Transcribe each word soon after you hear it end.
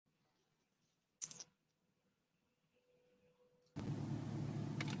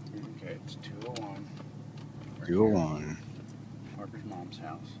It's 201. 201. Parker's mom's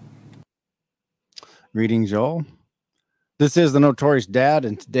house. Greetings, y'all. This is the Notorious Dad,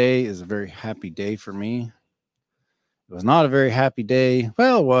 and today is a very happy day for me. It was not a very happy day.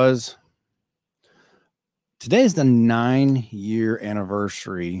 Well, it was. Today is the 9-year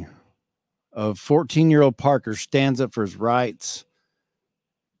anniversary of 14-year-old Parker stands up for his rights.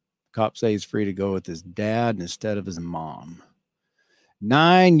 Cops say he's free to go with his dad instead of his mom.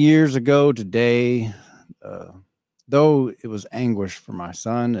 9 years ago today, though it was anguish for my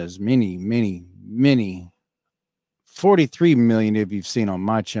son, as many 43 million of you've seen on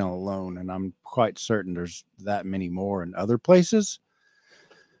my channel alone, and I'm quite certain there's that many more in other places.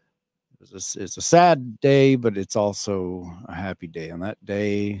 It's a sad day, but it's also a happy day. On that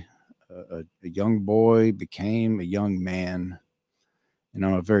day, a young boy became a young man, and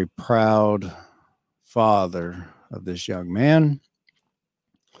I'm a very proud father of this young man.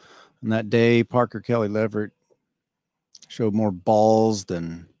 On that day, Parker Kelly Leverett showed more balls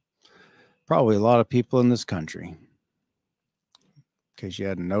than probably a lot of people in this country. In case you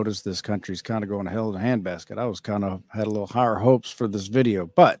hadn't noticed, this country's kind of going to hell in a handbasket. I was had a little higher hopes for this video,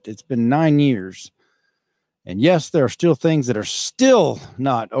 but it's been 9 years. And yes, there are still things that are still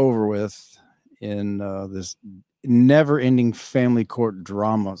not over with in this never-ending family court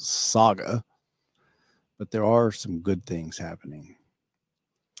drama saga. But there are some good things happening.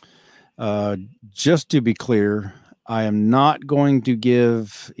 Just to be clear, I am not going to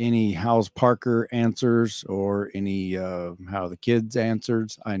give any how's Parker answers or any how the kids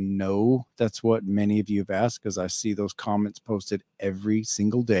answers. I know that's what many of you have asked because I see those comments posted every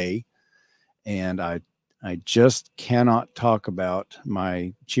single day. And I just cannot talk about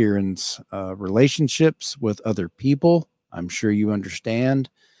my Cheerin's relationships with other people. I'm sure you understand.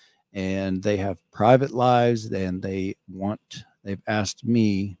 And they have private lives, and they've asked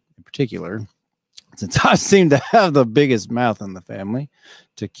me in particular, since I seem to have the biggest mouth in the family,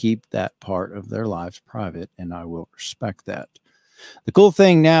 to keep that part of their lives private, and I will respect that. The cool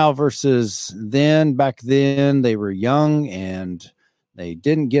thing now versus then, back then, they were young and they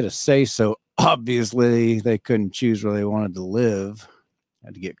didn't get a say, so obviously they couldn't choose where they wanted to live.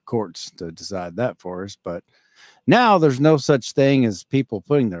 Had to get courts to decide that for us, but now there's no such thing as people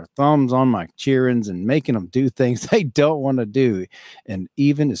putting their thumbs on my Cheerins and making them do things they don't want to do. And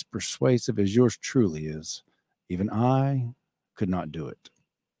even as persuasive as yours truly is, even I could not do it.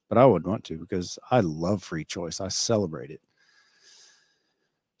 But I would want to because I love free choice. I celebrate it.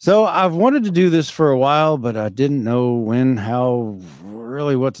 So I've wanted to do this for a while, but I didn't know when, how,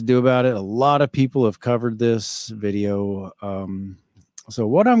 really what to do about it. A lot of people have covered this video. So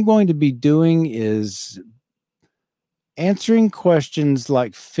what I'm going to be doing is answering questions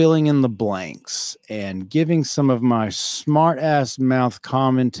like filling in the blanks and giving some of my smart ass mouth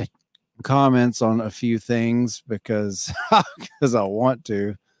comments on a few things because I want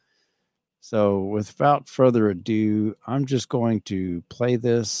to. So without further ado, I'm just going to play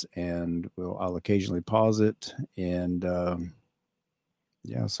this, and I'll occasionally pause it. And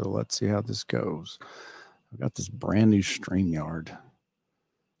yeah, so let's see how this goes. I've got this brand new Streamyard.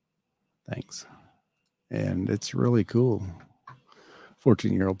 Thanks. And it's really cool.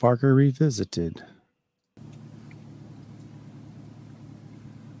 14-year-old Parker revisited.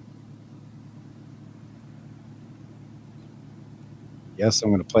 Yes, I'm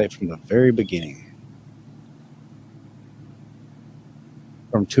going to play it from the very beginning.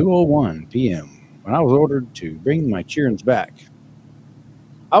 From 2:01 p.m., when I was ordered to bring my Cheerins back.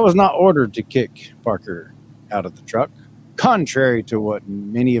 I was not ordered to kick Parker out of the truck, contrary to what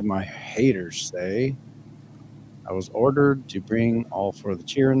many of my haters say. I was ordered to bring all four of the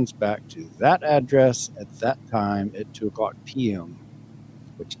Cheerins back to that address at that time at 2:00 p.m.,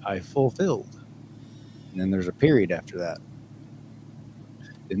 which I fulfilled. And then there's a period after that.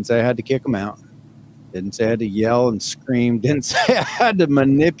 Didn't say I had to kick them out. Didn't say I had to yell and scream. Didn't say I had to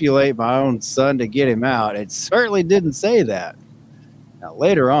manipulate my own son to get him out. It certainly didn't say that. Now,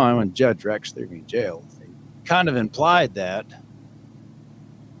 later on, when Judge Rex threw me in jail, they kind of implied that.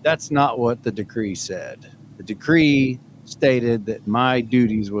 That's not what the decree said. The decree stated that my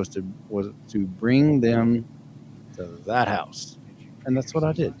duties was to bring them to that house, and that's what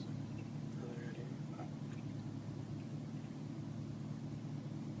I did.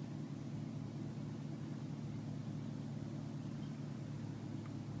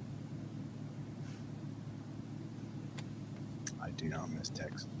 I do not miss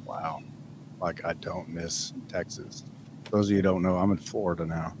Texas. Wow, like I don't miss Texas. Those of you who don't know, I'm in Florida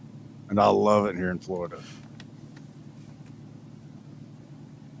now, and I love it here in Florida.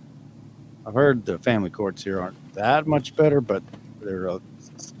 I've heard the family courts here aren't that much better, but they're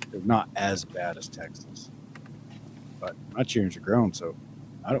They're not as bad as Texas. But my children are grown, so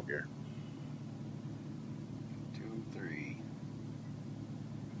I don't care. 2 and 3.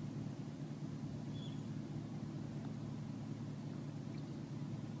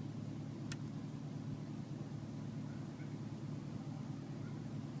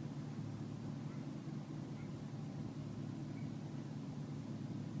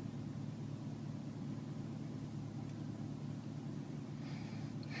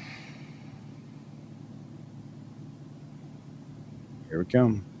 Here we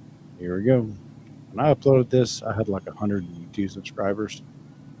come. Here we go. When I uploaded this, I had like 102 subscribers.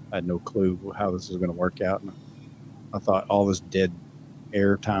 I had no clue how this was going to work out. And I thought all this dead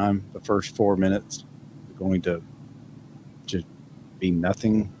air time, the first 4 minutes, was going to just be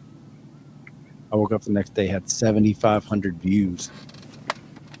nothing. I woke up the next day, had 7,500 views.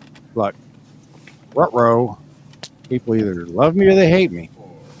 Like, ruh-roh. People either love me or they hate me. 4.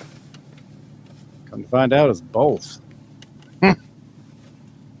 Come to find out, it's both.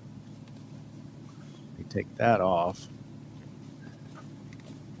 Take that off.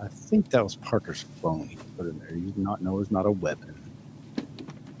 I think that was Parker's phone he put in there. You do not know it's not a weapon.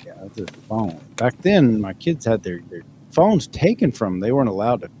 Yeah, that's his phone. Back then, my kids had their phones taken from them. They weren't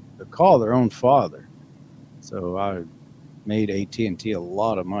allowed to call their own father. So I made AT&T a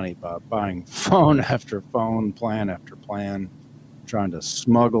lot of money by buying phone after phone, plan after plan, trying to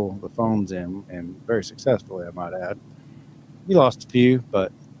smuggle the phones in, and very successfully, I might add. We lost a few,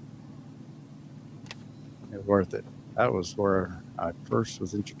 but it was worth it. That was where I first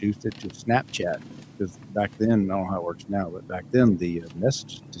was introduced to Snapchat, because back then, I don't know how it works now, but back then the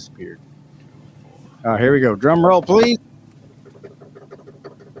message disappeared. Here we go. Drum roll, please.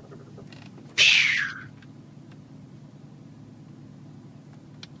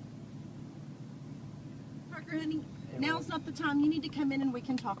 Parker, honey, now's not the time. You need to come in and we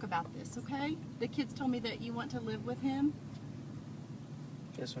can talk about this, okay? The kids told me that you want to live with him.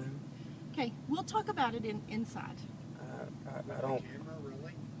 Yes, ma'am. Okay, we'll talk about it inside. I don't.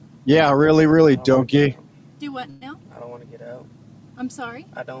 Yeah, really, really, donkey. Do what now? I don't want to get out. I'm sorry?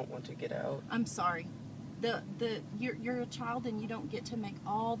 I don't want to get out. I'm sorry. You're a child and you don't get to make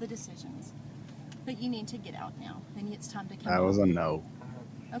all the decisions. But you need to get out now, and it's time to come That was a home. no.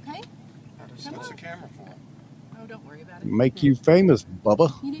 Okay? I just Come What's the on. camera for? Oh, don't worry about it. Make you famous,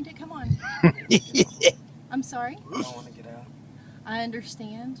 Bubba. You need to come on. I'm sorry? I don't want to get out. I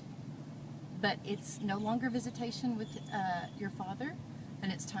understand. But it's no longer visitation with your father,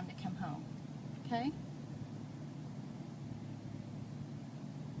 and it's time to come home. Okay?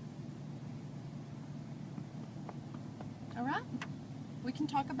 All right? We can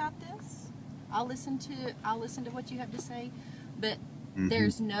talk about this. I'll listen to what you have to say, but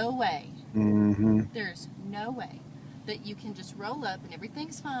there's no way. There's no way that you can just roll up and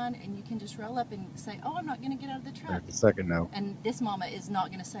everything's fine, and you can just roll up and say, "Oh, I'm not going to get out of the truck." That's the second no. And this mama is not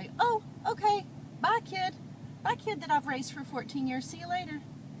going to say, "Oh, okay, bye, kid. Bye, kid that I've raised for 14 years. See you later."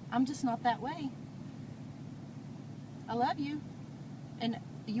 I'm just not that way. I love you. And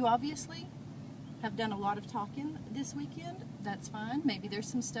you obviously have done a lot of talking this weekend. That's fine. Maybe there's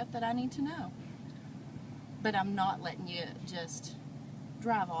some stuff that I need to know. But I'm not letting you just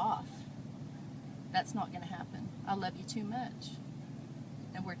drive off. That's not going to happen. I love you too much.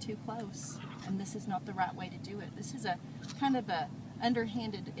 And we're too close. And this is not the right way to do it. This is a kind of a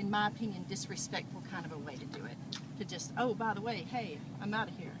underhanded, in my opinion, disrespectful kind of a way to do it. To just, oh, by the way, hey, I'm out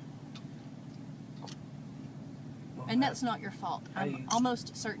of here. Well, And that's not your fault. how do I'm you-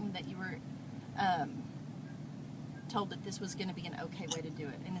 almost certain that you were told that this was going to be an okay way to do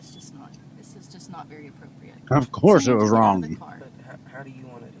it. And it's just not. This is just not very appropriate. Of course So it you need was to get out of wrong. the car. But how do you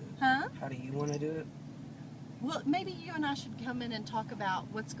want to do it? Huh? How do you want to do it? Well, maybe you and I should come in and talk about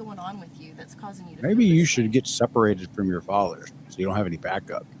what's going on with you that's causing you to Maybe feel you this should way. get separated from your father so you don't have any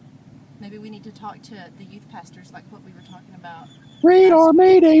backup. Maybe we need to talk to the youth pastors like what we were talking about. Radar,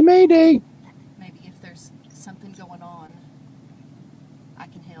 mayday, mayday. Maybe if there's something going on, I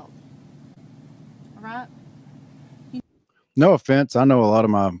can help. All right? No offense. I know a lot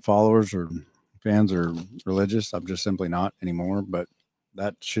of my followers or fans are religious. I'm just simply not anymore, but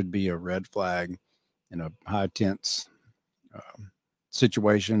that should be a red flag in a high tense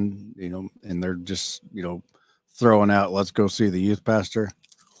situation, you know, and they're just, you know, throwing out, let's go see the youth pastor.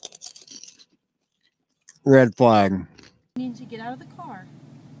 Red flag. You need to get out of the car.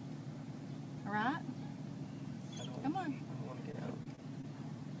 All right? Come on. I don't want to get out.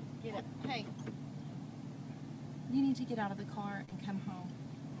 Get it. Hey. You need to get out of the car and come home.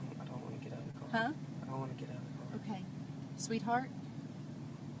 I don't want to get out of the car. Huh? I don't want to get out of the car. Okay. Sweetheart,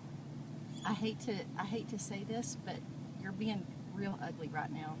 I hate to say this, but you're being real ugly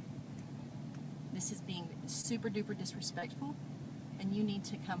right now. This is being super duper disrespectful, and you need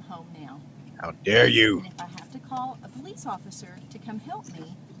to come home now. How dare you? And if I have to call a police officer to come help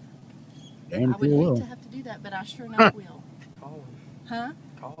me, Damn I would sure hate will. to have to do that, but I sure enough will. Call him. Huh?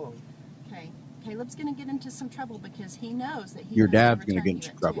 Call him. Okay. Caleb's going to get into some trouble because he knows that he Your has to dad's gonna return get you into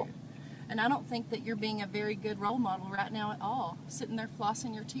at trouble. 2. And I don't think that you're being a very good role model right now at all. Sitting there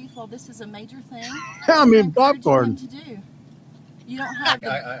flossing your teeth while this is a major thing. I'm you're in encouraging popcorn. him to do. You don't have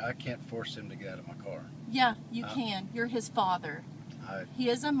the... I can't force him to get out of my car. Yeah, you can. You're his father. I, He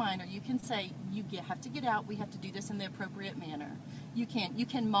is a minor. You can say, have to get out. We have to do this in the appropriate manner. You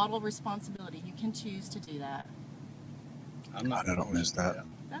can model responsibility. You can choose to do that. I'm not. God, I don't miss that.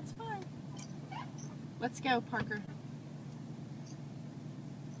 That's fine. Let's go, Parker.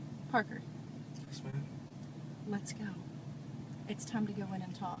 Parker, Yes, ma'am. let's go. It's time to go in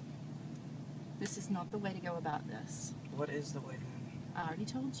and talk. This is not the way to go about this. What is the way, ma'am? I already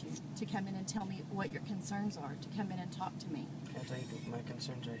told you to come in and tell me what your concerns are, to come in and talk to me. I'll tell you my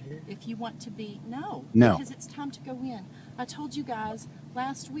concerns right here. If you want to be, no. No. Because it's time to go in. I told you guys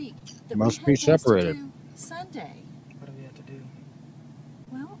last week that Must we be had things separated. to do Sunday. What do we have to do?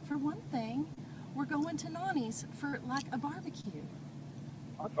 Well, for one thing, we're going to Nani's for like a barbecue.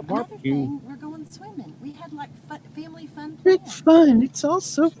 A Another barbecue. thing, we're going swimming. We had like family fun plans. It's fun. It's all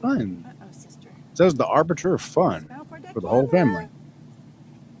so fun. Uh-oh, sister. Says the arbiter of fun Smile for the whole camera. family.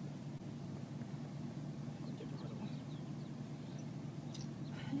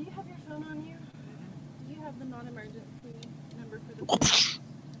 Do you have your phone on you? Do you have the non-emergency number for the...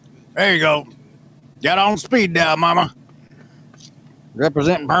 There you go. Got on speed dial, mama.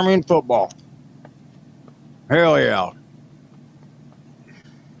 Representing Permian football. Hell yeah.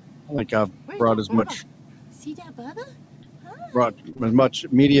 I think I've Where's brought that as much Bubba? See that Bubba? Huh? brought as much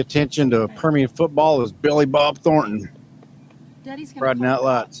media attention to Permian football as Billy Bob Thornton. Daddy's gonna Riding call out the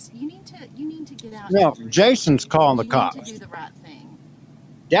loud. cops. You need to get out. No, Jason's calling the You cops. need to do the right thing.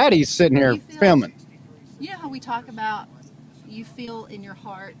 Daddy's sitting here You feel- filming. You know how we talk about you feel in your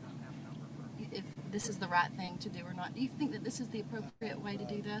heart if this is the right thing to do or not. Do you think that this is the appropriate way to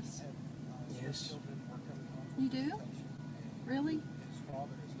do this? Yes. You do? Really?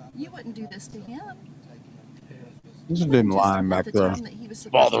 You wouldn't do this to him. This is You him wouldn't just lying at back the there. time that he was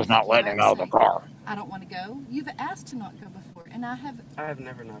supposed to Father's not pick you letting him up out of the say, car. I don't want to go. You've asked to not go before, and I have. I have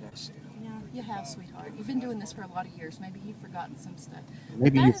never not asked you. Yeah, you have, sweetheart. You've been doing this for a lot of years. Maybe you've forgotten some stuff.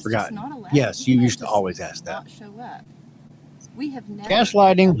 Maybe That you've is just forgotten. not allowed. Yes, you can't used to just always ask that. Not show up. We have never.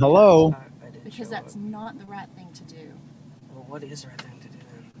 Gaslighting, hello. I didn't Because show that's up. not the right thing to do. Well, what is the right thing to do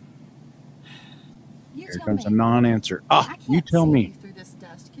then? You Here tell comes a me. non-answer. I Ah, can't you tell see me. you through this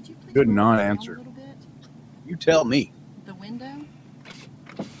dust. Could you please Good roll it down non-answer. a little bit? You tell me. The window?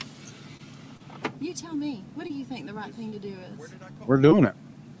 You tell me. What do you think the right thing to do is? We're doing it.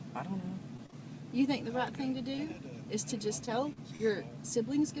 I don't know. You think the right thing to do is to just tell your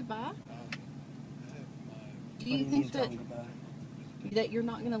siblings goodbye? Do you What think mean, that tell 'em goodbye? that you're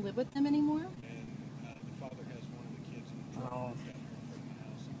not going to live with them anymore? Oh,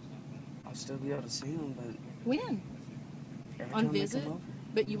 I'll still be able to see them, but When? every On time they visit? come over,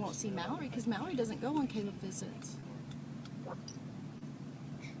 But you won't see Mallory because Mallory doesn't go on Caleb visits.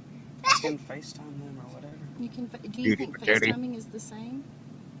 I can FaceTime them or whatever. You can. Do you Duty think patootie. FaceTiming is the same?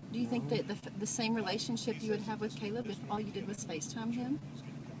 Do you think that the same relationship you would have with Caleb if all you did was FaceTime him?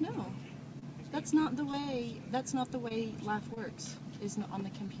 No, that's not the way. That's not the way life works. Is not on the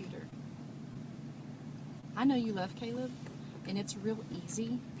computer. I know you love Caleb, and it's real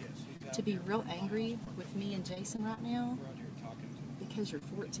easy to be real angry with me and Jason right now because you're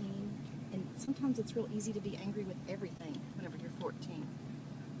 14, and sometimes it's real easy to be angry with everything whenever you're 14.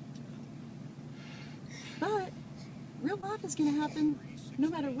 But real life is going to happen no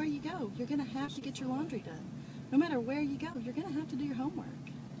matter where you go. You're going to have to get your laundry done. No matter where you go, you're going to have to do your homework.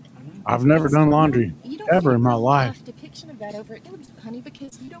 I know. I've never done laundry You don't ever get in my real life. depiction of that over it, honey,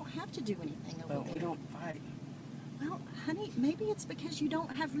 because you don't have to do anything over But we there. don't fight. Well, honey, maybe it's because you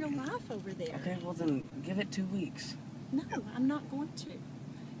don't have real life over there. Okay, well then give it 2 weeks. No, I'm not going to.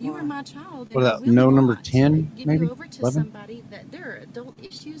 You are Why? my child. and What I about will no number not 10, give maybe? you over to 11? somebody that there are adult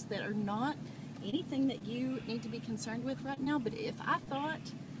issues that are not anything that you need to be concerned with right now. But if I thought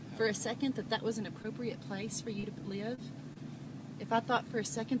for a second that that was an appropriate place for you to live, if I thought for a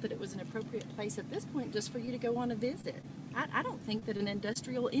second that it was an appropriate place at this point just for you to go on a visit, I don't think that an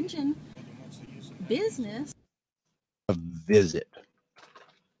industrial engine business. A visit.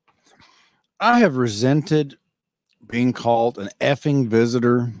 I have resented being called an effing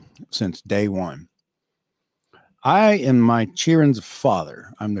visitor since day one. I am my children's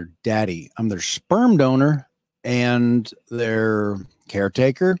father. I'm their daddy. I'm their sperm donor, and their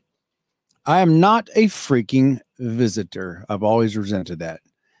caretaker. I am not a freaking visitor. I've always resented that.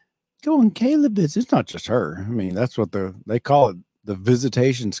 Going Caleb is, it's not just her. I mean, that's what they call it, the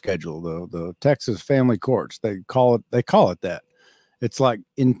visitation schedule, the Texas family courts. They call it that. It's like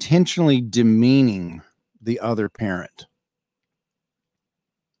intentionally demeaning the other parent.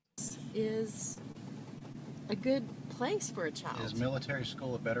 Is a good place for a child. Is military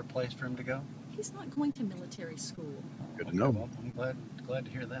school a better place for him to go? He's not going to military school. Good to know. Well, I'm glad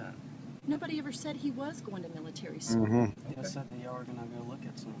to hear that. Nobody ever said he was going to military school. Mm-hmm. I said that y'all were gonna go look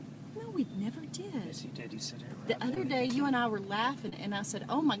at some. No, we never did. Yes, you did. You said it right. The other day, you and I were laughing, and I said,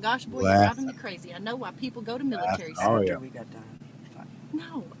 "Oh my gosh, boy, Laughing. you're driving me crazy. I know why people go to military school." Oh, yeah. After we got done.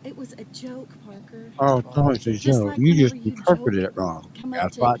 No, it was a joke, Parker. Oh, no, it's a Just joke. like You just whenever you interpreted joke, it wrong. Come up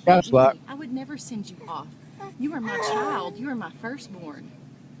That's to like, hit that's like. me. I would never send you off. You are my child. You are my firstborn.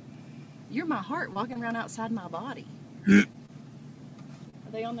 You're my heart walking around outside my body. Are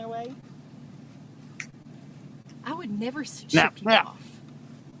they on their way? I would never ship you off.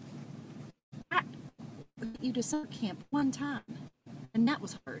 I took you to summer camp one time, and that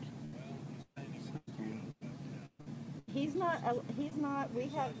was hard. He's not, we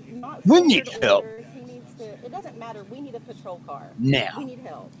have not. We need help. He needs to, it doesn't matter. We need a patrol car. Now. We need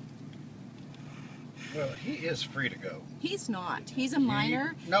help. Well, he is free to go. He's not. He's a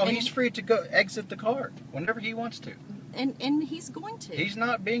minor. No, and he's free to go exit the car whenever he wants to. And he's going to. He's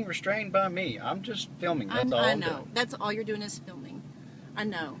not being restrained by me. I'm just filming. That's all I I'm know. doing. That's all you're doing is filming. I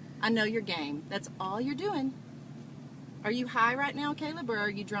know. I know your game. That's all you're doing. Are you high right now, Caleb, or are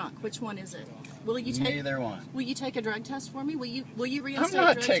you drunk? Which one is it? Will you take? Neither one. Will you take a drug test for me? Will you I'm reinstate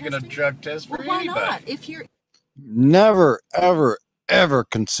not drug taking testing? a drug test for Well, why anybody. not? If you're Never, ever, ever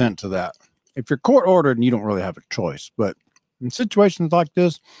consent to that. If you're court ordered and you don't really have a choice, but in situations like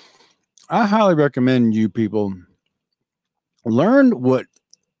this, I highly recommend you people learn what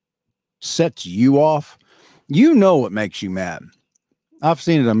sets you off. You know what makes you mad. I've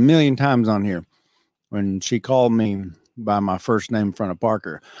seen it a million times on here. When she called me by my first name in front of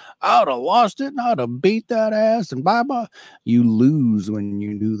Parker, I would have lost it and I'd have beat that ass and bye. You lose when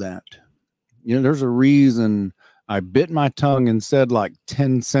you do that. You know, there's a reason I bit my tongue and said like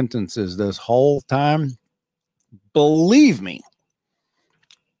 10 sentences this whole time. Believe me,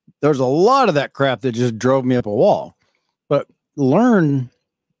 there's a lot of that crap that just drove me up a wall. But learn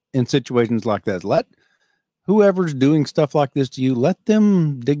in situations like that. Let whoever's doing stuff like this to you, let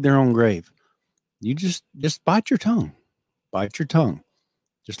them dig their own grave. You just bite your tongue. Bite your tongue.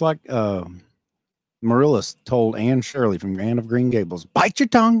 Just like Marilla told Anne Shirley from Anne of Green Gables, bite your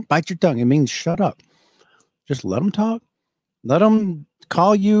tongue, bite your tongue. It means shut up. Just let them talk. Let them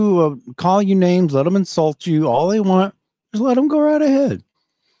call you names. Let them insult you all they want. Just let them go right ahead.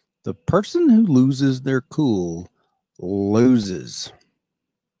 The person who loses their cool loses.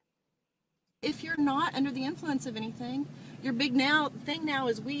 if you're not under the influence of anything, your big thing now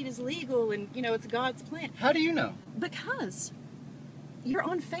is weed is legal and, you know, it's God's plan. How do you know? Because you're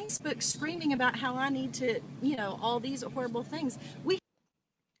on Facebook screaming about how I need to, you know, all these horrible things.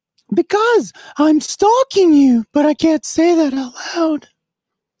 Because I'm stalking you, but I can't say that out loud.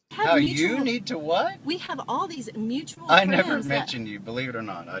 How you need to what? We have all these mutual I friends never mentioned you, believe it or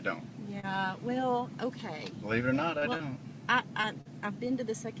not. I don't. Yeah, well, okay. Believe it or not, I don't. I've been to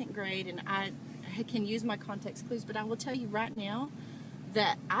the second grade and I can use my context clues, but I will tell you right now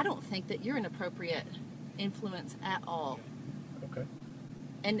that I don't think that you're an appropriate influence at all. Okay.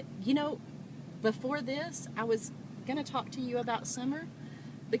 And, you know, before this, I was going to talk to you about Summer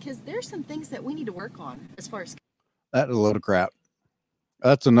because there's some things that we need to work on as far as... That is a load of crap.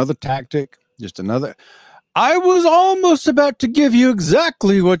 That's another tactic. Just another... I was almost about to give you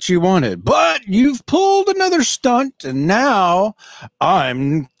exactly what you wanted, but you've pulled another stunt, and now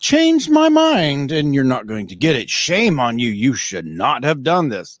I'm changed my mind, and you're not going to get it. Shame on you. You should not have done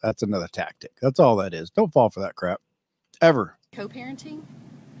this. That's another tactic. That's all that is. Don't fall for that crap. Ever. Co-parenting,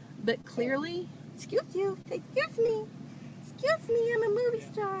 but clearly... Excuse me, I'm a movie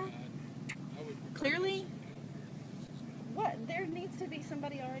star. Clearly, what? There needs to be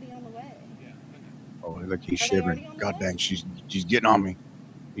somebody already on the way. Oh, look, he's shivering. God dang, she's getting on me.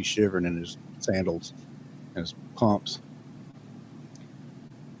 He's shivering in his sandals and his pumps.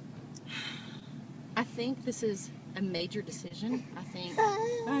 I think this is a major decision.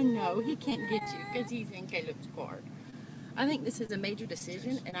 I know, he can't get you because he's in Caleb's car. I think this is a major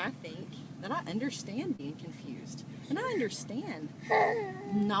decision, and I think that I understand being confused. And I understand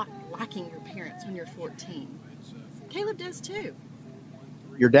not liking your parents when you're 14. Caleb does too.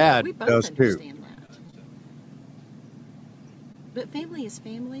 Your dad We both does too. understand that. But family is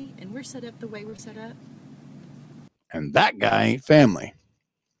family, and we're set up the way we're set up. And that guy ain't family.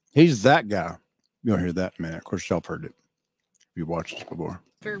 He's that guy. You'll hear that in a minute. Of course, y'all have heard it. If you watched it before.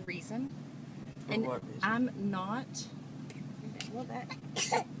 For a reason. For And what reason? I'm not. Well, that.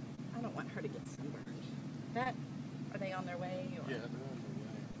 I don't want her to get sunburned. That. Are they on their way? Or? Yeah, they're on their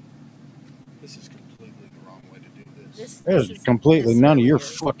way. This is completely the wrong way to do this. This is completely none of your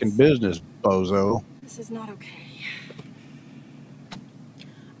fucking business, bozo. This is not okay.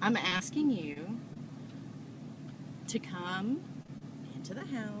 I'm asking you to come into the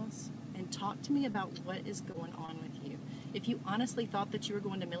house and talk to me about what is going on with you. If you honestly thought that you were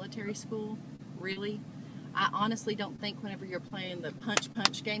going to military school, really, I honestly don't think whenever you're playing the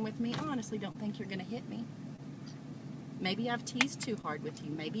punch game with me, I honestly don't think you're going to hit me. Maybe I've teased too hard with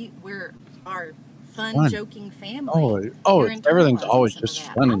you. Maybe we're our fun, joking family. Everything's always just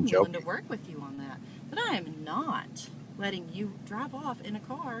fun and joking. I'm willing to work with you on that. But I am not letting you drive off in a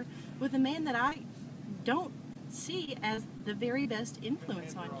car with a man that I don't see as the very best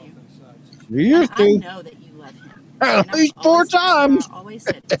influence on you. You used to. I know that you love him. At least 4 times. I always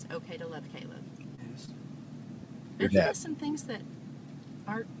said it's okay to love Caleb. Your But he dad. does some things that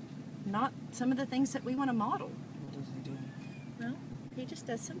are not some of the things that we want to model. What does he do? Well, he just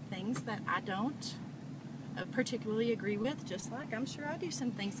does some things that I don't particularly agree with, just like I'm sure I do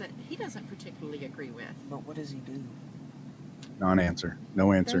some things that he doesn't particularly agree with. But what does he do? Non-answer.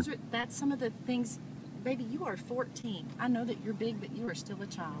 No answer. That's some of the things. Baby, you are 14. I know that you're big, but you are still a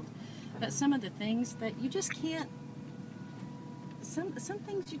child. But some of the things that you just can't, some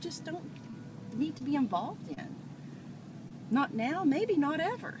things you just don't need to be involved in. Not now, maybe not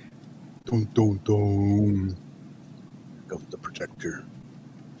ever. Dun, dun, dun. Goes the protector.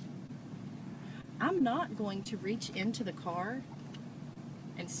 I'm not going to reach into the car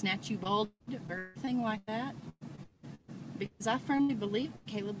and snatch you bald or anything like that, because I firmly believe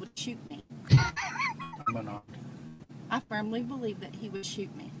Caleb would shoot me. I firmly believe that he would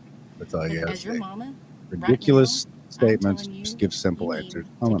shoot me. That's all you And have as to your say. mama, Ridiculous right now, statements. I'm telling you, Just give simple you need answers.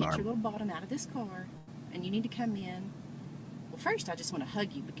 to I'm an get your arm. little bottom out of this car, and you need to come in. Well, first, I just want to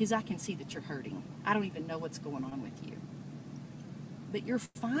hug you because I can see that you're hurting. I don't even know what's going on with you. But you're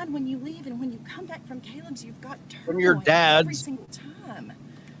fine when you leave, and when you come back from Caleb's, you've got turmoil your every dad's. single time.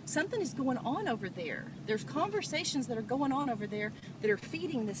 Something is going on over there. There's conversations that are going on over there that are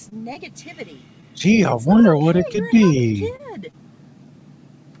feeding this negativity. Gee, I It's wonder not what it okay. could You're a be. happy kid.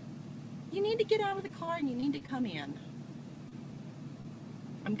 You need to get out of the car and you need to come in.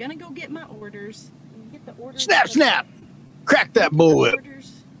 I'm gonna go get my orders. Get the orders. Snap, snap. Crack that bullwhip.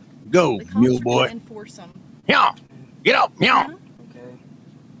 Go, The mule cops are boy. gonna enforce them. Yeah. Get up. Yeah. Huh? Okay.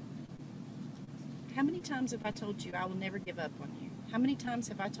 How many times have I told you I will never give up on you? How many times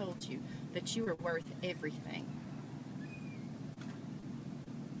have I told you that you are worth everything?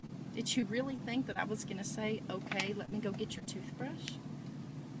 Did you really think that I was going to say, okay, let me go get your toothbrush?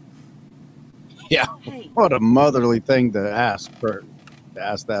 Yeah. Hey, What a motherly thing to ask for. To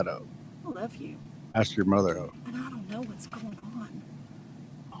ask that of. I love you, Ask your mother of. and I don't know what's going on.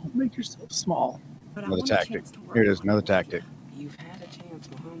 Oh, make yourself small. But Another I want tactic. a chance to work Here it is. on Another with tactic. You've had a chance,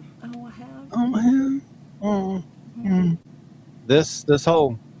 Mom. you. Oh, I have? Oh man. Oh. Mm. This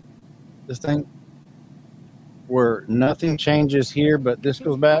thing where nothing changes here, but this It's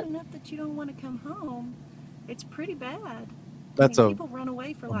goes back. bad enough that you don't want to come home. It's pretty bad. That's I mean, a people run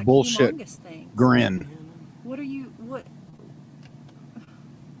away for like bullshit humongous things. grin. What are you? What?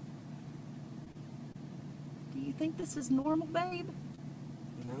 Do you think this is normal, babe?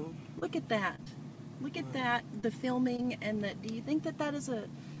 No. Look at that. Look at that. The filming and the. Do you think that that is a?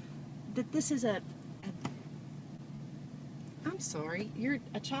 That this is a. I'm sorry, you're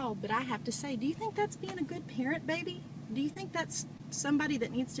a child, but I have to say, do you think that's being a good parent, baby? Do you think that's somebody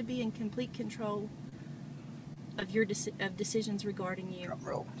that needs to be in complete control of your of decisions regarding you? Drum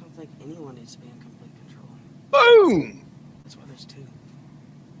roll. I don't think anyone needs to be in complete control. Boom. That's why there's two.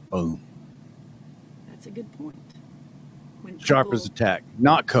 Boom. That's a good point. When Sharp people- as a tack.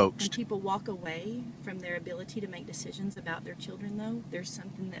 Not When coached. people walk away from their ability to make decisions about their children, though, there's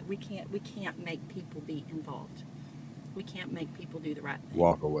something that we can't make people be involved. We can't make people do the right thing.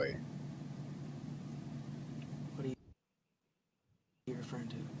 Walk away. What are you referring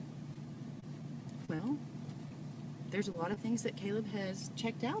to? Well, there's a lot of things that Caleb has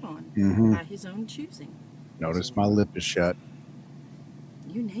checked out on Mm-hmm. by his own choosing. Notice my lip is shut.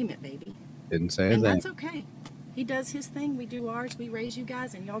 You name it, baby. Didn't say a And thing. that's okay. He does his thing, we do ours, we raise you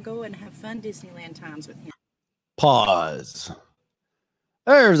guys, and y'all go and have fun Disneyland times with him. Pause.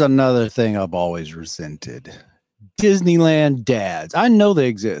 There's another thing I've always resented. Disneyland dads. I know they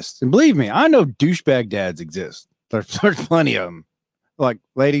exist. And believe me, I know douchebag dads exist. There's plenty of them. Like,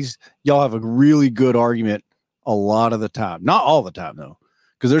 ladies, y'all have a really good argument a lot of the time. Not all the time, though,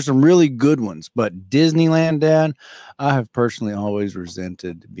 because there's some really good ones. But Disneyland Dad, I have personally always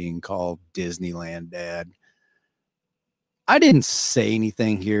resented being called Disneyland Dad. I didn't say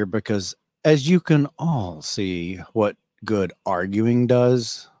anything here because, as you can all see, what good arguing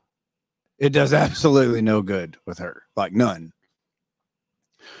does, it does absolutely no good with her, like none.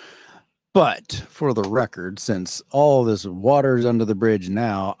 But for the record, since all this water's under the bridge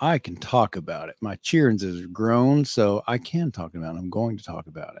now, I can talk about it. My cheerings has grown, so I can talk about it. I'm going to talk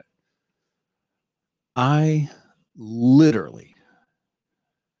about it. I literally,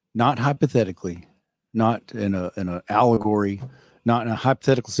 not hypothetically, not in an allegory, not in a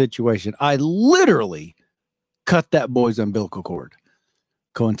hypothetical situation, I literally cut that boy's umbilical cord.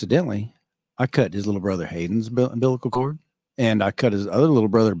 Coincidentally, I cut his little brother Hayden's umbilical cord. And I cut his other little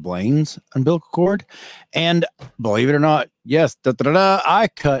brother Blaine's umbilical cord. And believe it or not, yes, I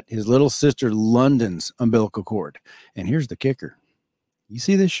cut his little sister London's umbilical cord. And here's the kicker. You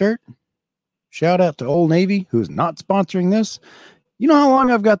see this shirt? Shout out to Old Navy, who is not sponsoring this. You know how long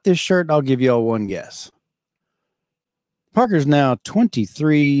I've got this shirt? I'll give you all one guess. Parker's now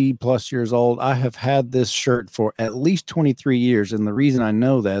 23 plus years old. I have had this shirt for at least 23 years. And the reason I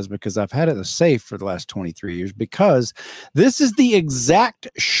know that is because I've had it in the safe for the last 23 years, because this is the exact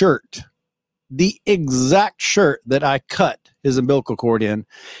shirt that I cut his umbilical cord in.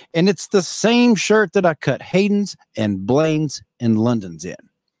 And it's the same shirt that I cut Hayden's and Blaine's and London's in.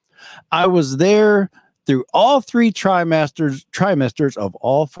 I was there through all 3 trimesters of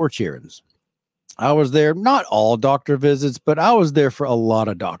all 4 cheerings. I was there, not all doctor visits, but I was there for a lot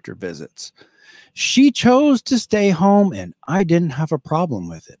of doctor visits. She chose to stay home, and I didn't have a problem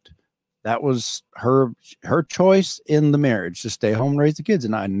with it. That was her choice in the marriage, to stay home and raise the kids,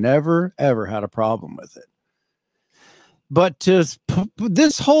 and I never, ever had a problem with it. But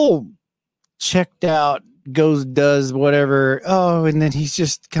this whole checked out, does whatever, oh, and then he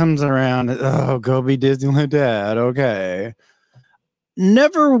just comes around, oh, go be Disneyland Dad, okay.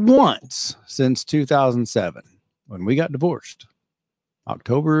 Never once since 2007, when we got divorced.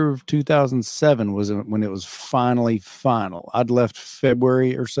 October of 2007 was when it was finally final. I'd left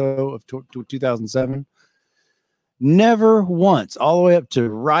February or so of 2007. Never once, all the way up to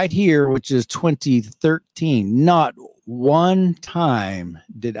right here, which is 2013. Not one time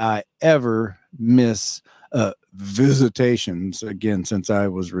did I ever miss visitations again, since I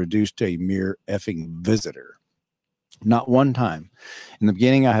was reduced to a mere effing visitor. Not one time. In the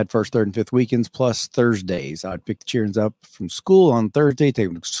beginning, I had first, third, and fifth weekends plus Thursdays. I'd pick the cheerings up from school on Thursday, take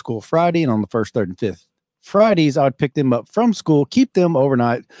them to school Friday, and on the first, third, and fifth Fridays, I'd pick them up from school, keep them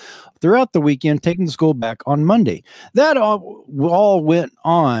overnight throughout the weekend, take them to school back on Monday. That all went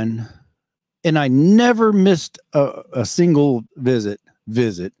on, and I never missed a single visit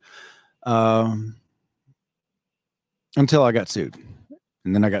until I got sued.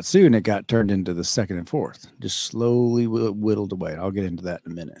 And then I got sued, and it got turned into the second and fourth. Just slowly whittled away. I'll get into that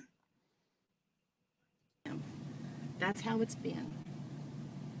in a minute. That's how it's been.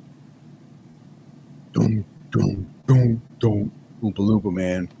 Oompa Loompa,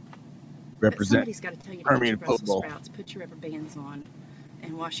 man. Represent. Somebody's got to tell you to put your Brussels sprouts, put your rubber bands on,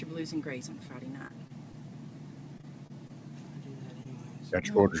 and wash your blues and grays on Friday night. I do that anyways. Got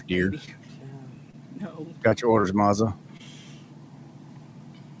your orders, dear. Baby. No. Got your orders, Mazza.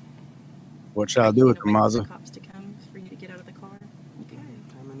 What shall I do with them, Mazza? Cops to come for you to get out of the car. Okay.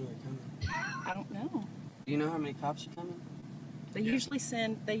 How many are coming? I don't know. Do you know how many cops are coming? They usually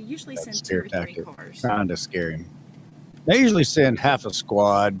send 2 scare or 3 tactic. cars. Trying to scare him. They usually send half a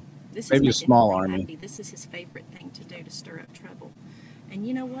squad. This maybe is a small making him army. happy. This is his favorite thing to do, to stir up trouble. And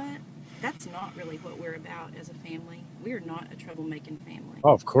you know what? That's not really what we're about as a family. We're not a troublemaking family.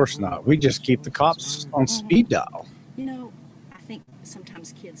 Oh, of course not. We just keep the cops on speed dial. You know, I think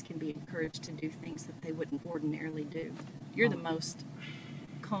sometimes kids can be encouraged to do things that they wouldn't ordinarily do. You're the most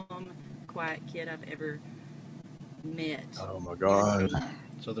calm, quiet kid I've ever met. Oh my God.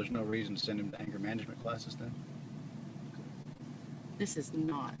 So there's no reason to send him to anger management classes then? This is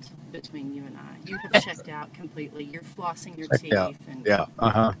not between you and I. You have checked out completely. You're flossing your Checked teeth. out. And Yeah.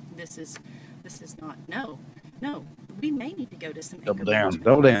 This is not. No. We may need to go to some Double anger down. management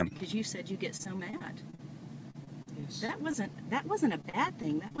Double down. because you said you get so mad. Yes. That wasn't a bad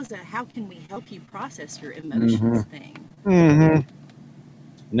thing. That was a how can we help you process your emotions thing. Mm-hmm.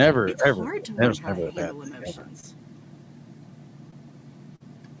 Never, It's ever. hard to That learn was how never to a bad handle thing. emotions.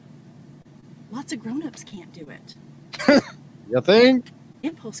 Lots of grown-ups can't do it. You think?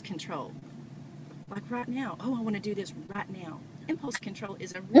 Impulse control. Like right now. Oh, I want to do this right now. Impulse control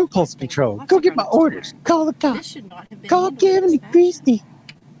is a real Impulse hard thing for control. lots Go of get my grown-ups to orders. learn. Call the This cops. should not have been Call handled in Kevin this and Christy. fashion.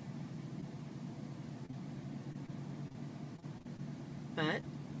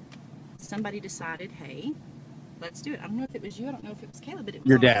 somebody decided, hey, let's do it. I don't know if it was you. I don't know if it was Caleb, but it was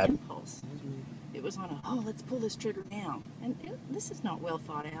Your on an dad. impulse. It was on a, oh, let's pull this trigger now. And this is not well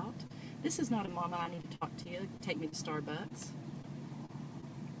thought out. This is not a mama, I need to talk to you. Take me to Starbucks.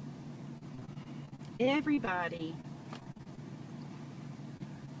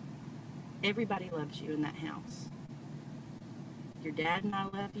 Everybody loves you in that house. Your dad and I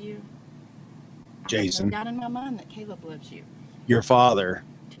love you. Jason. I have no doubt in my mind that Caleb loves you Your father.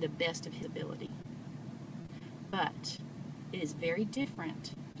 to the best of his ability. But it is very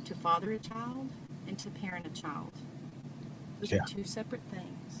different to father a child and to parent a child. Those Yeah. are two separate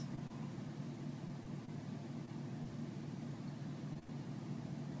things.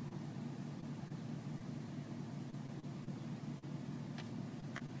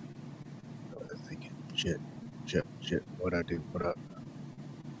 I was thinking, shit. What I do? What up?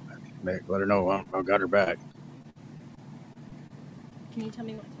 I need to let her know I got her back. Can you tell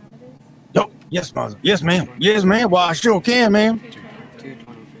me what time it is? Oh, yes, mother. Yes, ma'am. Yes, ma'am. Well, I sure can, ma'am. 2:23.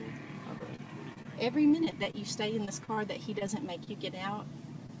 Every minute that you stay in this car that he doesn't make you get out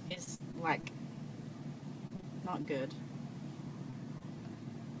is like not good.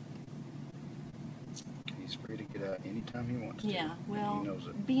 He's free to get out anytime he wants to. Yeah, well, He knows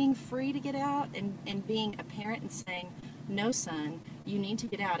it. being free to get out and being a parent and saying, no, son, you need to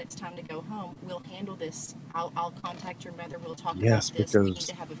get out. It's time to go home. We'll handle this. I'll contact your mother. We'll talk Yes, about this. We need because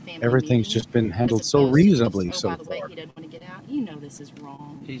to have a family everything's meeting. just been handled As so opposed to just, reasonably oh, so by the way, far. he doesn't want to get out. You know this is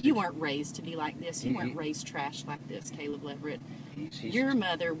wrong. He's You ex- weren't raised to be like this. You He- weren't raised trash like this, Caleb Leverett. He's Your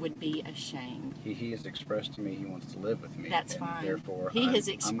mother would be ashamed. he has expressed to me he wants to live with me. That's and fine. Therefore, He has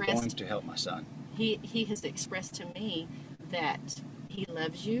I'm going expressed- to help my son. He has expressed to me that he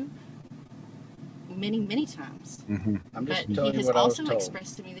loves you many, many times. Mm-hmm. I'm just But telling he you has what I was also told.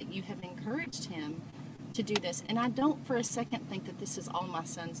 expressed to me that you have encouraged him to do this. And I don't for a second think that this is all my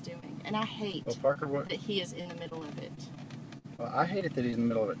son's doing. And I hate Well, Parker, what? that he is in the middle of it. Well, I hate it that he's in the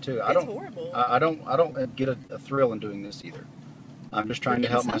middle of it too. I It's don't. horrible. I don't get a thrill in doing this either. I'm just trying to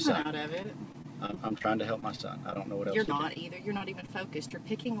You're help my getting something son. out of it. I'm trying to help my son. I don't know what else. You're to do. not either. You're not even focused. You're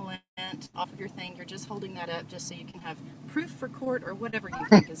picking lint off of your thing. You're just holding that up just so you can have proof for court or whatever you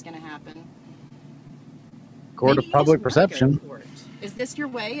think is going to happen. Court Maybe of you public just wanna go to perception. court. Is this your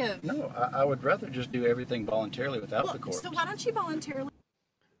way of? No, I would rather just do everything voluntarily without Well, the court. so why don't you voluntarily?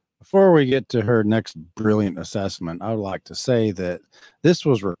 Before we get to her next brilliant assessment, I would like to say that this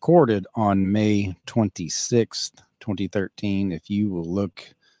was recorded on May 26th, 2013. If you will look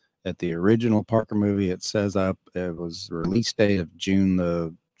at the original Parker movie, it says up it was release date of June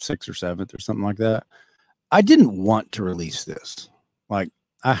the 6th or 7th or something like that. I didn't want to release this. Like,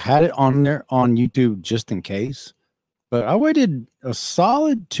 I had it on there on YouTube just in case, but I waited a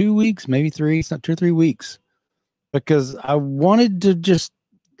solid 2 weeks, maybe 3, it's not 2 or 3 weeks, because I wanted to just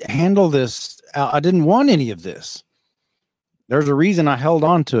handle this. I didn't want any of this. There's a reason I held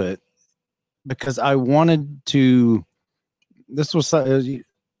on to it, because I wanted to. This was,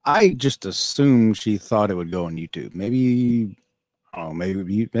 I just assumed she thought it would go on YouTube. Maybe, I don't know,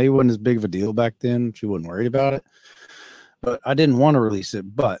 maybe it wasn't as big of a deal back then. She wasn't worried about it, but I didn't want to release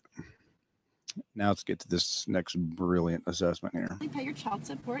it. But now let's get to this next brilliant assessment here. pay your child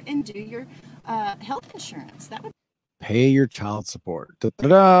support and do your health insurance. That would Pay your child support.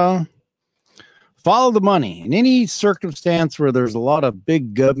 Da-da-da. Follow the money. In any circumstance where there's a lot of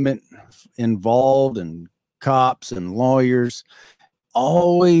big government involved and cops and lawyers,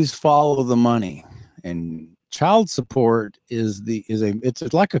 always follow the money. And child support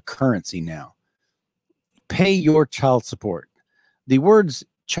it's like a currency now. Pay your child support. The words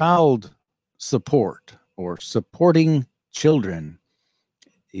child support or supporting children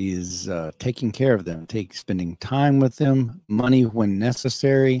is taking care of them, spending time with them, money when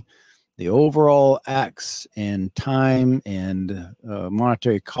necessary. The overall acts and time and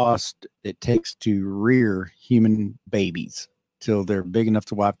monetary cost it takes to rear human babies till they're big enough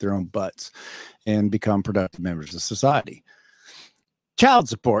to wipe their own butts and become productive members of society. Child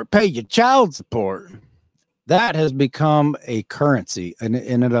support, pay your child support. That has become a currency in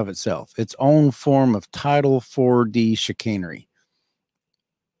and of itself, its own form of Title 4D chicanery.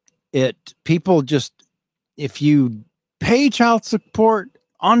 People just, if you pay child support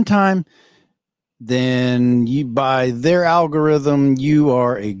on time, then by their algorithm, you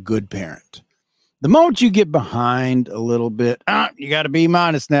are a good parent. The moment you get behind a little bit, you got a B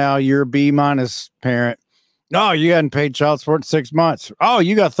minus now. You're a B minus parent. Oh, you hadn't paid child support in 6 months. Oh,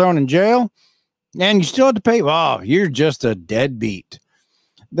 you got thrown in jail and you still had to pay. Oh, you're just a deadbeat.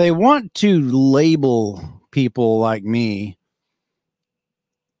 They want to label people like me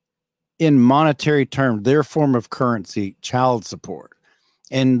in monetary terms, their form of currency, child support.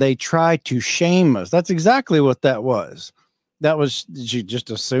 and they try to shame us. That's exactly what that was. That was, you just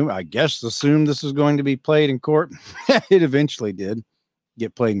assume, I guess, assume this was going to be played in court. It eventually did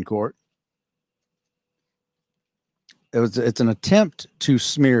get played in court. It's an attempt to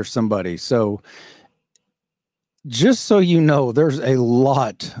smear somebody. So just so you know, there's a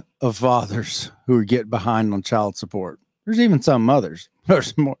lot of fathers who get behind on child support. There's even some mothers.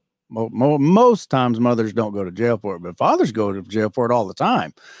 There's more. Most times mothers don't go to jail for it, but fathers go to jail for it all the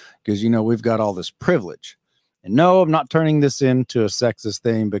time because, you know, we've got all this privilege. And no, I'm not turning this into a sexist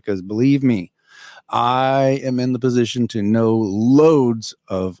thing because believe me, I am in the position to know loads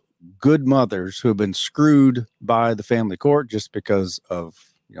of good mothers who have been screwed by the family court just because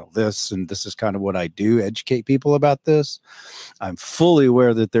of, you know, this, and this is kind of what I do, educate people about this. I'm fully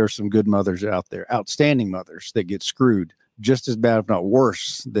aware that there are some good mothers out there, outstanding mothers that get screwed just as bad, if not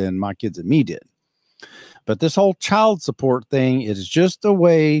worse, than my kids and me did. But this whole child support thing is just a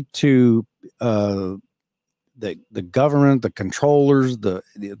way to the government, the controllers, the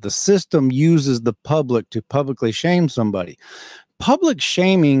system uses the public to publicly shame somebody. Public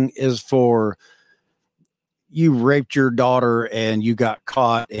shaming is for you raped your daughter and you got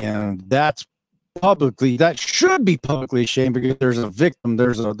caught, and that's publicly, that should be publicly shamed because there's a victim.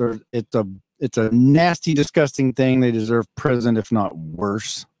 It's a nasty, disgusting thing. They deserve prison, if not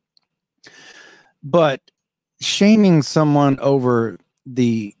worse. But shaming someone over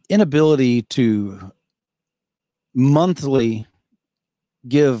the inability to monthly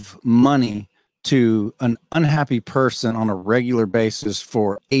give money to an unhappy person on a regular basis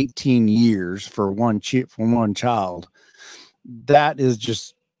for 18 years for one child, that is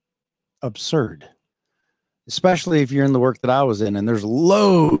just absurd. Especially if you're in the work that I was in, and there's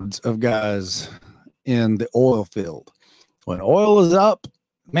loads of guys in the oil field. When oil is up,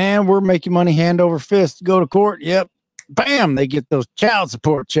 man, we're making money hand over fist. Go to court, yep, bam, they get those child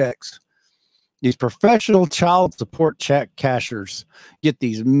support checks. These professional child support check cashers get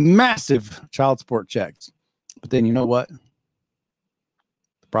these massive child support checks. But then you know what?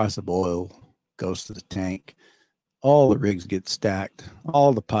 The price of oil goes to the tank. All the rigs get stacked.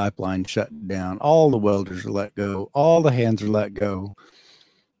 All the pipelines shut down. All the welders are let go. All the hands are let go.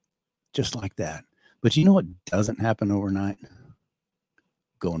 Just like that. But you know what doesn't happen overnight?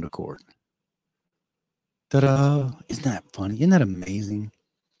 Going to court. Ta-da! Isn't that funny? Isn't that amazing?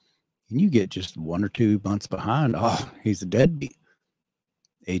 And you get just 1 or 2 months behind. Oh, he's a deadbeat.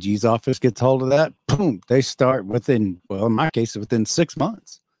 AG's office gets hold of that. Boom. They start within, well, in my case, within 6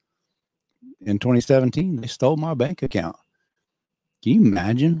 months. In 2017, they stole my bank account. Can you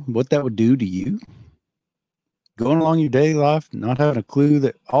imagine what that would do to you? Going along your daily life, not having a clue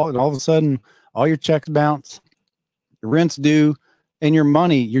that all of a sudden, all your checks bounce, your rent's due, and your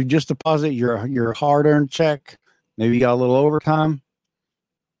money, you just deposit your hard-earned check. Maybe you got a little overtime.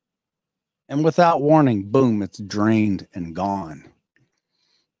 And without warning, boom, it's drained and gone.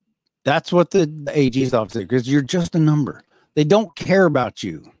 That's what the AG's office is, because you're just a number. They don't care about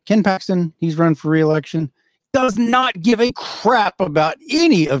you. Ken Paxton, he's run for re-election, does not give a crap about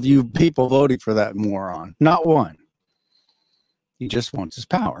any of you people voting for that moron. Not one. He just wants his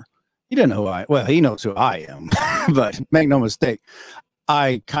power. He doesn't know who I, well, he knows who I am, but make no mistake,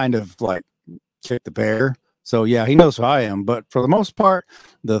 I kind of like kick the bear. So yeah, he knows who I am, but for the most part,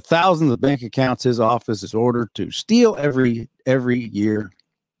 the thousands of bank accounts his office is ordered to steal every year,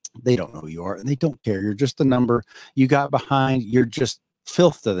 they don't know who you are, and they don't care. You're just a number. You got behind. You're just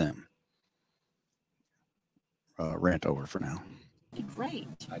filth to them. Rant over for now. Great.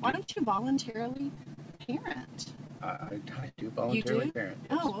 Why don't you voluntarily parent? I do voluntarily parent.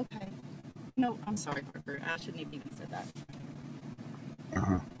 Yes. Oh, okay. No, I'm sorry, Parker. I shouldn't have even said that.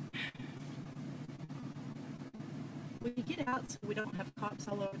 Uh-huh. Will you get out so we don't have cops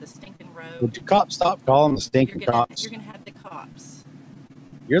all over the stinking road? Would you cops stop calling the stinking cops? You're going to have the cops.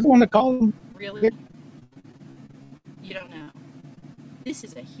 You're the one that called them? Really? You don't know. This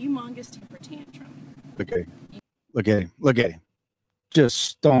is a humongous temper tantrum. Okay. Look at him. Look at him. Just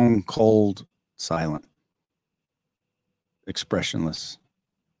stone cold silent. Expressionless.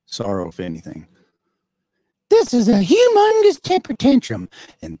 Sorrow, if anything. This is a humongous temper tantrum.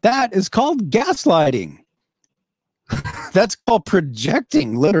 And that is called gaslighting. That's called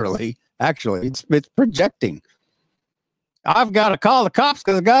projecting, literally. Actually, it's projecting. I've got to call the cops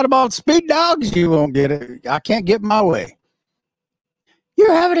because I got about speed dogs. You won't get it. I can't get my way.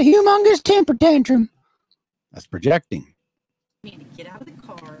 You're having a humongous temper tantrum. That's projecting. You need to get out of the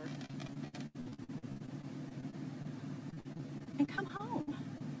car and come home.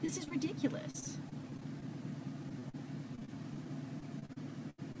 This is ridiculous.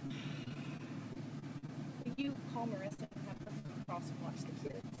 Will you call Marissa and have her across and watch the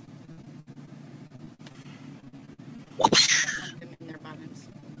kids. Dump them in their bones.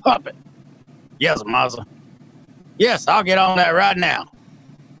 Pop it. Yes, Mazza. Yes, I'll get on that right now.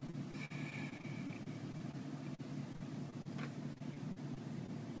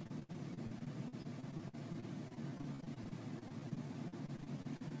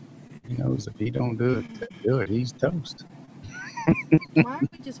 He knows if he don't do it, he's toast. Why are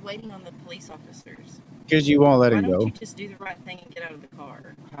we just waiting on the police officers? Because you won't let Why him don't go. you just do the right thing and get out of the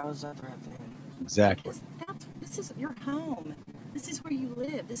car? How is that the right thing? Exactly. Because this is your home. This is where you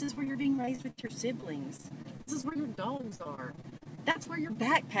live. This is where you're being raised with your siblings. This is where your dogs are. That's where your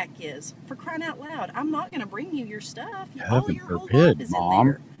backpack is. For crying out loud, I'm not going to bring you your stuff. All Heaven your whole forbid, life is Mom. in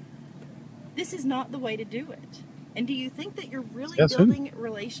there. This is not the way to do it. And do you think that you're really Says who? building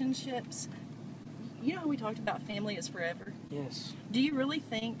relationships? You know how we talked about family is forever? Yes. Do you really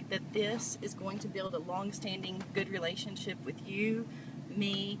think that this is going to build a long-standing good relationship with you,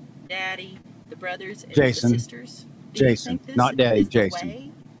 me, Daddy, the brothers, and Jason. the sisters? Do you Jason, think this not Daddy, is the Jason.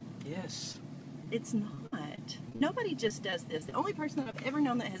 way? Yes. It's not. Nobody just does this. The only person that I've ever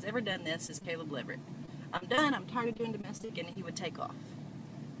known that has ever done this is Caleb Leverett. I'm done. I'm tired of doing domestic, and he would take off.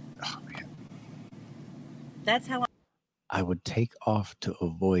 Oh, man. That's how I would take off to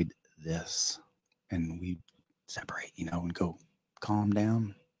avoid this. And we separate, and go calm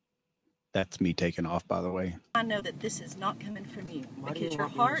down. That's me taking off, by the way. I know that this is not coming from you. Why do you Because your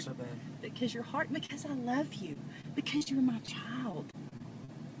want me heart, so bad? because I love you. Because you're my child.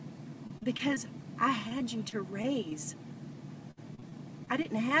 Because I had you to raise. I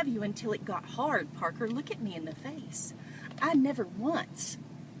didn't have you until it got hard, Parker. Look at me in the face. I never once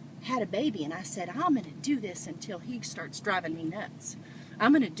had a baby and I said, I'm going to do this until he starts driving me nuts.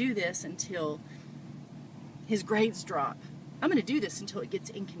 I'm going to do this until his grades drop. I'm going to do this until it gets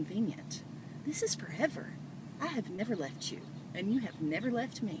inconvenient. This is forever. I have never left you, and you have never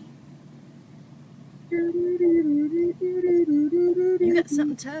left me. You got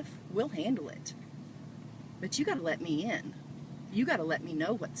something tough? We'll handle it. But you got to let me in. You got to let me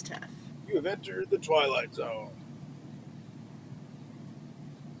know what's tough. You have entered the Twilight Zone.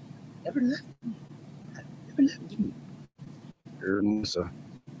 Never left me. Never left me. You're Melissa.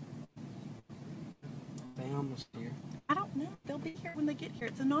 They almost here. I don't know. They'll be here when they get here.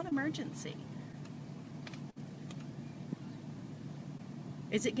 It's a non-emergency.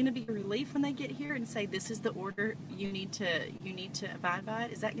 Is it going to be a relief when they get here and say, this is the order, you need to abide by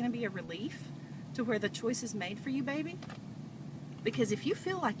it? Is that going to be a relief to where the choice is made for you, baby? Because if you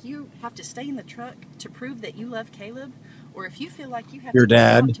feel like you have to stay in the truck to prove that you love Caleb, or if you feel like you have Your to go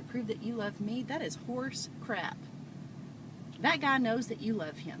out dad. to prove that you love me, that is horse crap. That guy knows that you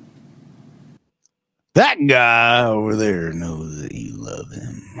love him. That guy over there knows that you love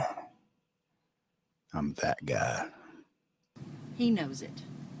him. I'm that guy. He knows it.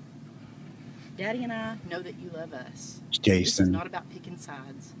 Daddy and I know that you love us. This is Jason. not about picking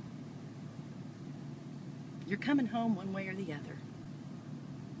sides. You're coming home one way or the other.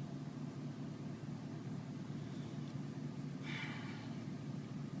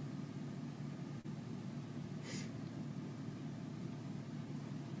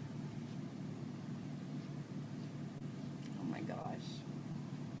 Oh my gosh.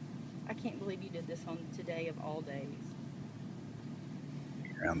 I can't believe you did this on today of all days.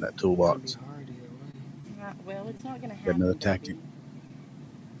 Around that It's gonna toolbox. be hard either way. Well, it's not going to Got happen. another baby. tactic.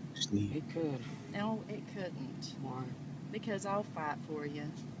 Sleep. It could. No, it couldn't. Why? Because I'll fight for you.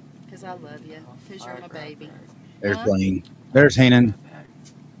 Because I love you. Because you're my baby. There's Huh? Blaine. There's Heenan.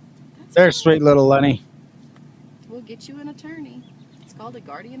 That's There's fine. sweet little Lenny. We'll get you an attorney. It's called a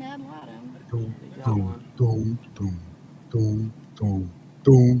guardian ad litem. They got one. Doom, doom, doom, doom,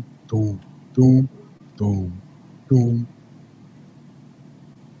 doom, doom, doom, doom, doom.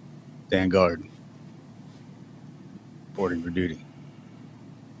 Stand guard. Reporting for duty.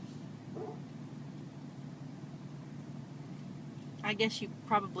 I guess you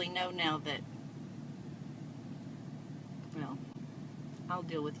probably know now that, well, I'll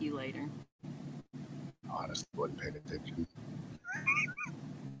deal with you later. Honestly, wasn't paying attention.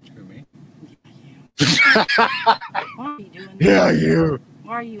 To me? Why are you doing this? Yeah, you.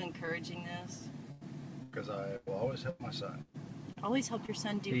 Why are you encouraging this? Because I will always help my son. Always help your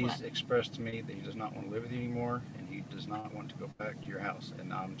son do He's what? expressed to me that he does not want to live with you anymore, and he does not want to go back to your house.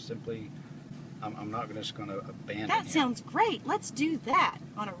 And I'm not just going to abandon That him. sounds great. Let's do that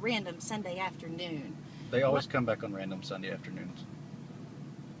on a random Sunday afternoon. They always come back on random Sunday afternoons.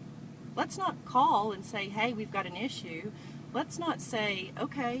 Let's not call and say, hey, we've got an issue. Let's not say,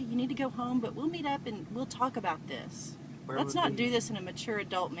 okay, you need to go home, but we'll meet up and we'll talk about this. Where Let's would not we- do this in a mature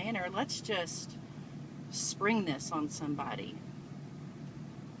adult manner. Let's just spring this on somebody.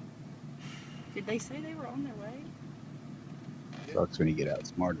 Did they say they were on their way? Sucks when you get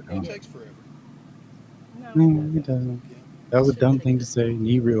outsmarted, huh? It takes forever. No. No, it doesn't. That was a dumb thing to say, and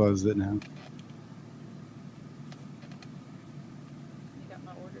you realize it now. You got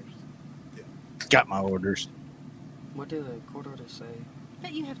my orders. Got my orders. What do the court orders say?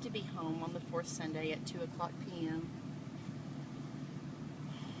 But you have to be home on the 4th Sunday at 2:00 p.m.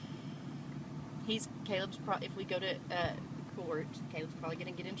 Caleb's if we go to court, Caleb's probably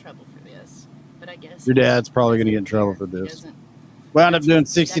going to get in trouble for this. But I guess Your dad's probably going to get in trouble for this. Wound up doing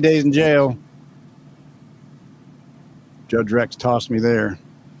 60 days in jail. Judge Rex tossed me there.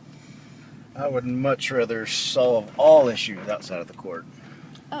 I would much rather solve all issues outside of the court.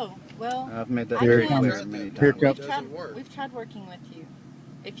 Oh, well. I've made that I very can- clear many Here times. comes- We've tried working with you.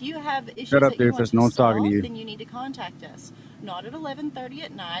 If you have issues Shut up, that you doofus. want to No one's talking to solve, you. then you need to contact us. Not at 11:30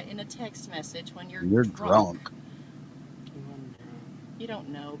 at night in a text message when you're drunk. He wasn't drunk. You don't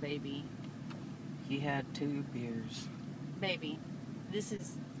know, baby. He had 2 beers. Baby,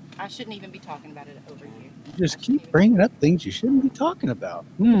 I shouldn't even be talking about it over you. You just I shouldn't keep even- bringing up things you shouldn't be talking about.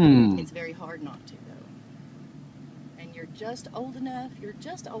 It's very hard not to, though. And you're just old enough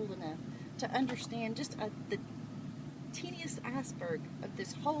to understand just the teeniest iceberg of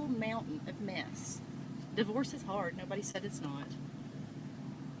this whole mountain of mess. Divorce is hard. Nobody said it's not.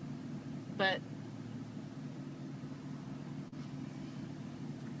 But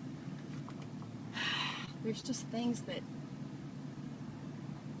there's just things that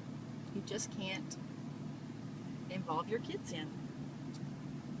you just can't involve your kids in.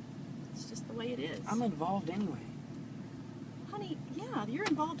 It's just the way it is. I'm involved anyway. Honey, yeah, you're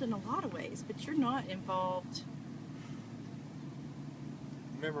involved in a lot of ways, but you're not involved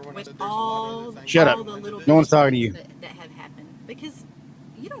Remember when I with said there's a lot of all, other things Shut I up. all the wanted to little do? No one's talking to you. that have happened. Because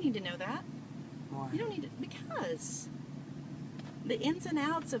you don't need to know that. Why? You don't need to, because the ins and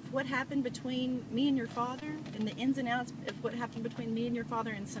outs of what happened between me and your father, and the ins and outs of what happened between me and your father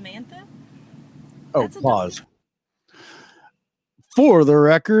and Samantha. Oh, That's a pause. For the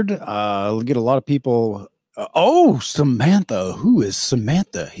record, I'll get a lot of people. Samantha. Who is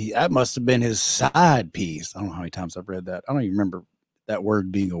Samantha? That must have been his side piece. I don't know how many times I've read that. I don't even remember that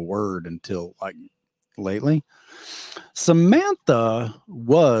word being a word until like lately. Samantha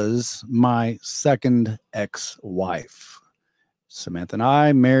was my second ex-wife. Samantha and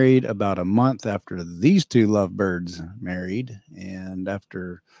I married about a month after these two lovebirds married, and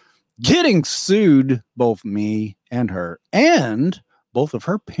after getting sued, both me and her, and both of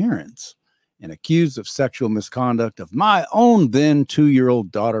her parents, and accused of sexual misconduct of my own then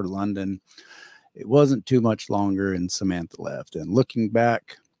 2-year-old daughter, London. It wasn't too much longer, and Samantha left. And looking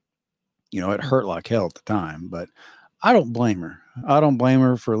back, it hurt like hell at the time, but I don't blame her. I don't blame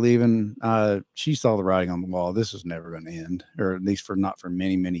her for leaving. She saw the writing on the wall. This is never going to end, or at least not for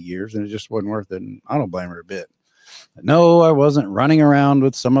many, many years, and it just wasn't worth it. And I don't blame her a bit. No, I wasn't running around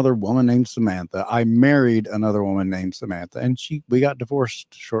with some other woman named Samantha. I married another woman named Samantha, and we got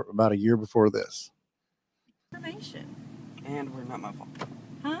divorced about a year before this. Information. And we're not my fault.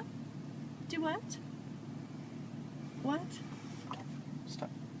 Huh? Do what? What? Stop.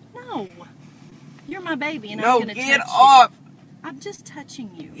 No. You're my baby, and No, I'm going to touch get off. you. I'm just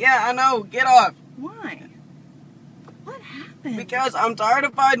touching you. Yeah, I know. Get off. Why? What happened? Because I'm tired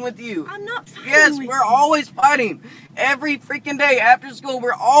of fighting with you. I'm not fighting Yes, with we're you. always fighting. Every freaking day after school,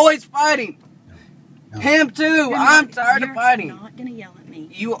 we're always fighting. No. Him too. You're I'm not- tired of you're fighting. not going to yell at me.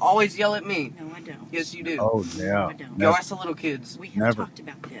 You always yell at me. No, I don't. Yes, you do. Oh, No, yeah. I don't. Go ask the little kids. We have Never. talked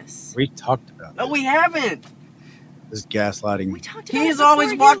about this. We talked about No, this. we haven't. This is gaslighting. We talked about it He's before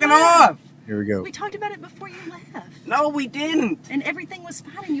always you walking left. off. Here we go. We talked about it before you left. No, we didn't. And everything was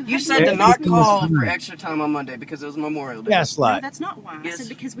fine. And you You had said no to not Everything was call for fine. extra time on Monday because it was Memorial Day. No, Gaslight. that's not why. Yes. I said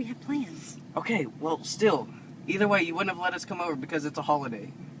because we have plans. Okay, well, still. Either way, you wouldn't have let us come over because it's a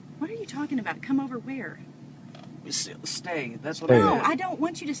holiday. What are you talking about? Come over where? Stay. That's what Stay. I No, meant. I don't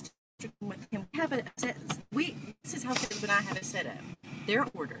want you to stay with him. We have a set. This is how Caleb and I have it set up. There are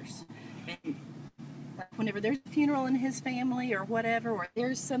orders, and whenever there's a funeral in his family or whatever, or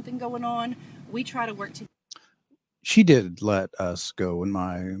there's something going on, we try to work together. She did let us go when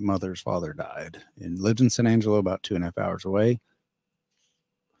my mother's father died and lived in San Angelo, about 2.5 hours away.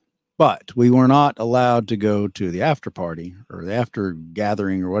 But we were not allowed to go to the after party or the after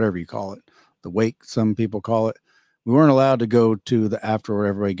gathering or whatever you call it. The wake, some people call it. We weren't allowed to go to the after where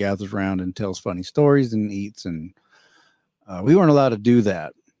everybody gathers around and tells funny stories and eats. And we weren't allowed to do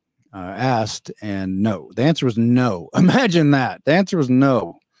that. Asked and no. The answer was no. Imagine that. The answer was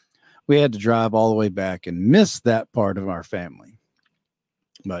no. We had to drive all the way back and miss that part of our family.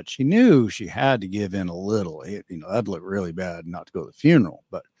 But she knew she had to give in a little. That'd look really bad not to go to the funeral.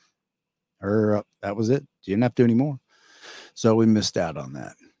 But Or that was it. You didn't have to do any more. So we missed out on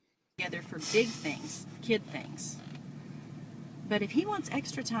that. Together for big things, kid things. But if he wants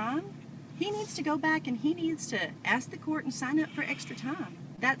extra time, he needs to go back and he needs to ask the court and sign up for extra time.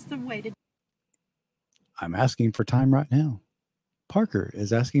 That's the way to. I'm asking for time right now. Parker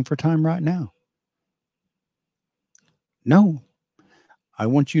is asking for time right now. No, I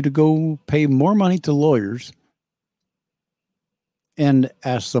want you to go pay more money to lawyers and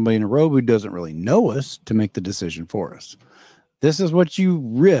ask somebody in a row who doesn't really know us to make the decision for us. This is what you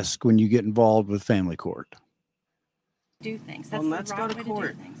risk when you get involved with family court. Do things. That's Well, let's the go right to way court.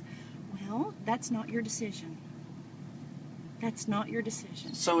 to do things. Well, that's not your decision. That's not your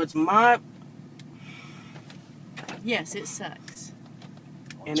decision. So it's my, Yes, it sucks.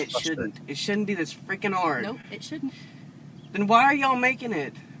 and it shouldn't. It shouldn't be this freaking hard. Nope, it shouldn't. Then why are y'all making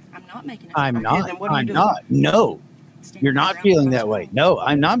it? I'm not making it. I'm Okay, not. then what are you I'm doing? not. No, Standing you're not around feeling my that way. child. No,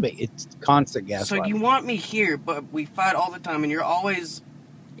 I'm not. It's constant gaslighting. So you want me here, but we fight all the time, and you're always.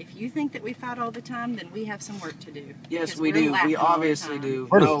 If you think that we fight all the time, then we have some work to do. Yes, because we we're do. laughing We all the obviously time. do.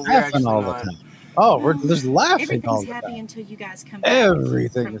 We're No, we're laughing actually all not. the time. Oh, we're Well, just laughing all Everything's the happy time. until you guys come back.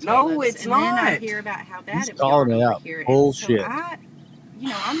 Everything from is No, Caleb's, it's and then I not. hear about how bad He's we calling are it over out. here. And Bullshit. So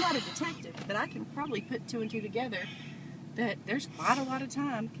I'm not a detective, but I can probably put two and two together that there's quite a lot of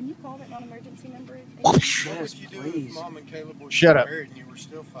time. Can you call that non-emergency number? What Yes, would you do please. if Mom and Caleb were Shut still up. married and you were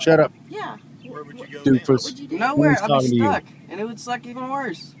still fighting? Shut up, Yeah. Where would you go Doofus. then? What would you do? Nowhere. Who's I'd talking to be you? stuck, and it would suck even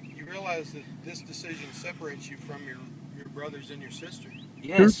worse. You realize that this decision separates you from your brothers and your sister.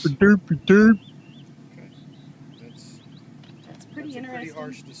 Yes. Derp, derp, derp. That's That's pretty a pretty interesting.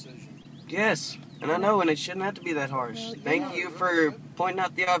 harsh decision. Yes. And I know, and it shouldn't have to be that harsh. Well, Thank yeah. you for pointing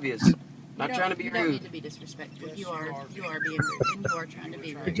out the obvious. Not You trying to be You don't need rude. to be disrespectful. Yes, you you are. are. You are being rude, and you are trying to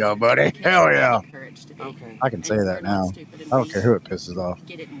be rude. Good job, buddy. Because Hell you yeah. have the courage to be. Okay. I can say And that we're not now. stupid, and I don't we care who it pisses off.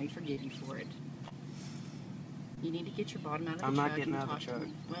 Get it, and we forgive you for it. You need to get your bottom out of the I'm truck. not getting and out of talk the to truck.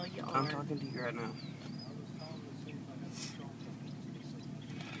 me. Well, you are. I'm talking to you right now.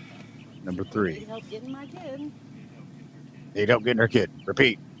 Number I need 3. help getting my kid. Need help getting her kid.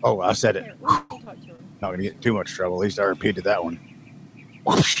 Repeat. Oh, I said it. Here, let me talk to him. Not going to get in too much trouble. At least I repeated that one.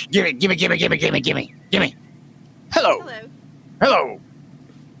 Gimme, gimme, gimme, gimme, gimme, gimme, gimme. Hello. Hello. Hello.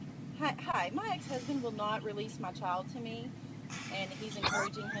 Hi. My ex-husband will not release my child to me, and he's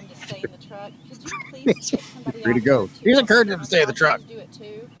encouraging him to stay in the truck. Could you please get somebody Free out to go. here He's to encouraging him to my stay in the truck. child do it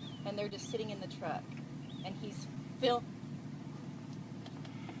too, and they're just sitting in the truck, and he's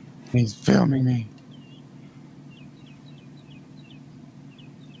He's filming me.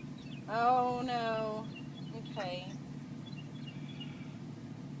 Oh no. Okay.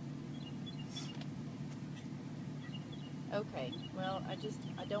 Okay. Well,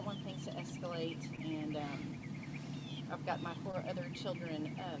 I don't want things to escalate, and I've got my 4 other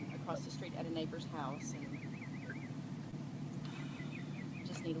children across the street at a neighbor's house, and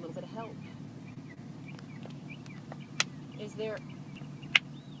just need a little bit of help. Is there?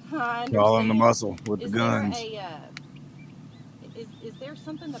 I All on the understand. muscle with the Is guns. there is there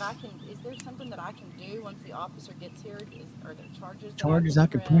something that I can do once the officer gets here? Are there charges? Charges I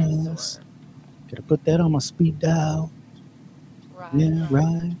can press. or- Could I put that on my speed dial? Right. Yeah,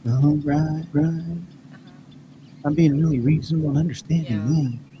 right. Right. Uh-huh. I'm being really reasonable and understanding.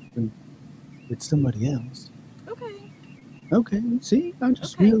 Yeah. When it's somebody else. Okay. Okay. See, I'm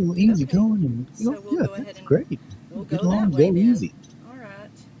just Okay, real easy okay. going, and So we'll yeah, go ahead that's and- great. We'll Get go that along way real then. easy. All right.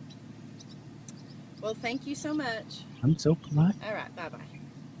 Well, thank you so much. I'm so polite. All right. Bye bye.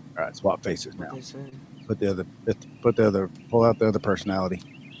 All right, swap faces What now. they say. Pull out the other personality.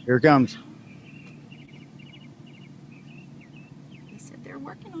 Here it comes. They said they're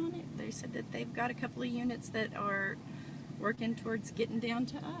working on it. They said that they've got a couple of units that are working towards getting down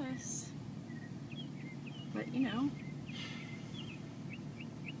to us. But you know.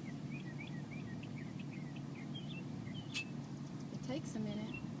 It takes a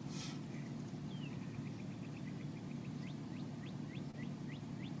minute.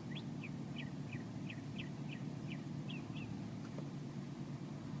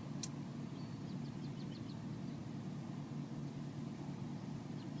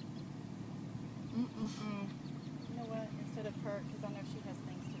 You know what? Instead of her, because I know she has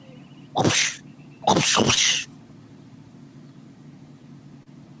things to do.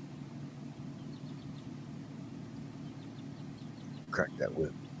 Crack that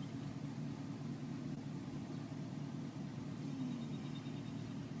whip.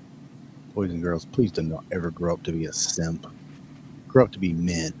 Boys and girls, please do not ever grow up to be a simp. Grow up to be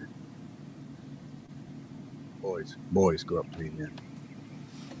men. Boys grow up to be men.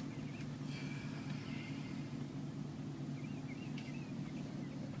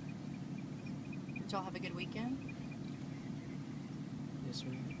 Did y'all have a good weekend? Yes,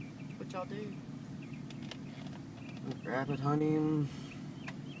 ma'am. What y'all do? Went rabbit hunting.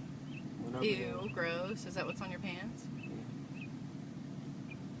 Went over Ew, gross. Is that what's on your pants?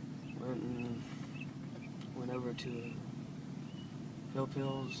 Went over to Hill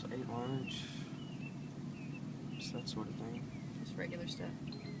Pills, ate lunch. Just that sort of thing. Just regular stuff.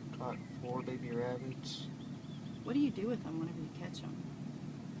 Caught 4 baby rabbits. What do you do with them whenever you catch them?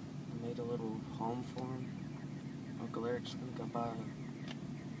 Made a little home for them. Uncle Eric's gonna buy.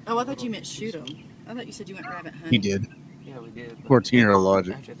 Oh, I thought you meant shoot them. I thought you said you went rabbit hunting. He did. Yeah, we did. but 14-year-old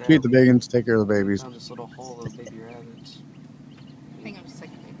logic. after that, Shoot the big ones, take care of the we babies. found this little hole of baby rabbits. Hang on just a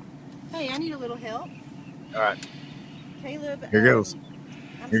second, babe. Hey, I need a little help. All right. Caleb. Here goes. I'm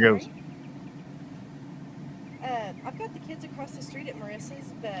Here sorry. goes. I've got the kids across the street at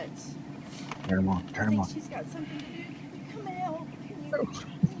Marissa's, but Turn them on. I Turn them think on. she's got something to do. Can you come out? Can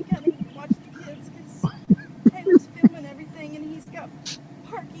you kind of watch the kids? Because Caleb's filming everything, and he's got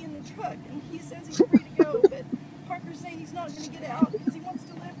Parky in the truck, and he says he's free to go, but Parker's saying he's not going to get out because he wants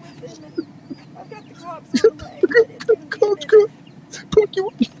to live with him. And I've got the cops on the way, but it's going to be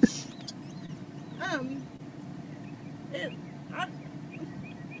a minute.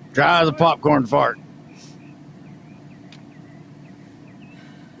 Dry as a popcorn fart.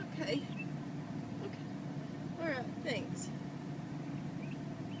 Okay. Okay. All right. Thanks.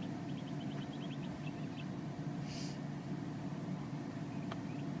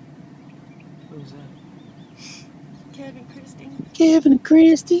 Who's that? Kevin, Christy. Kevin and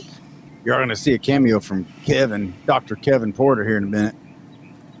Christy. You're going to see a cameo from Kevin, Dr. Kevin Porter, here in a minute.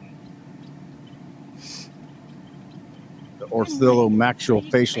 The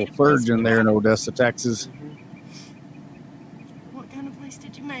orthomaxillofacial surgeon there in Odessa, Texas. What kind of place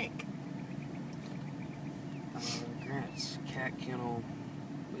did you make? Grant's cat kennel.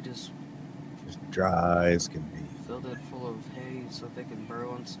 We just Just dry as can be. filled it full of hay so they can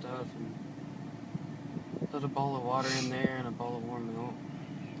burrow and stuff, and put a bowl of water in there and a bowl of warm milk.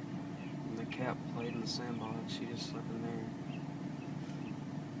 And the cat played in the sandbox. She just slept in there.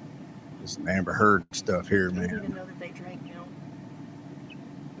 This Amber Heard stuff here, I didn't even man. know that they drank milk.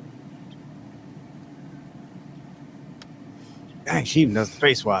 Dang, she even does the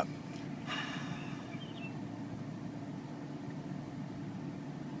face wipe.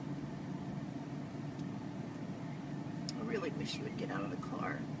 I really wish you would get out of the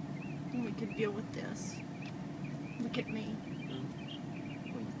car and we could deal with this. Look at me.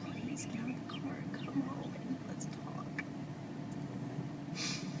 Will you please get out of the car and come home and let's talk?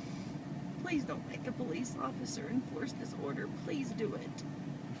 Please don't make a police officer enforce this order. Please do it.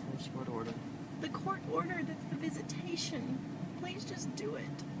 Enforce what order? The court order that's the visitation. Please just do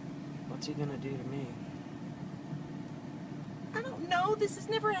it. What's he gonna do to me? I don't know. This has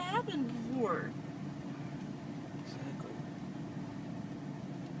never happened before. Exactly.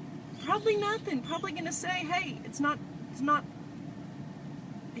 Probably nothing. Probably gonna say, hey, it's not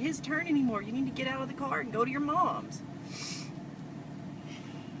his turn anymore. You need to get out of the car and go to your mom's. It's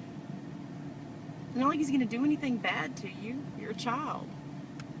not like he's gonna do anything bad to you. You're a child.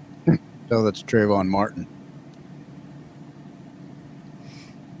 No, that's Trayvon Martin.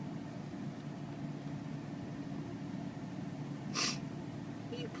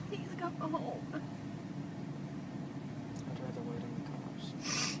 Will you please come home? I'd rather wait on the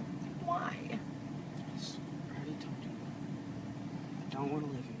cops. Why? I already told you. I don't want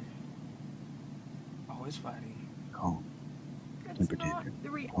to live here. Always fighting. Oh, That's Temper not tantrum.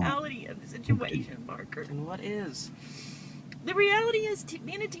 the reality of the situation, Parker. And what is? The reality is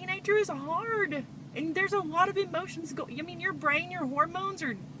being a teenager is hard. And there's a lot of emotions I mean, your brain, your hormones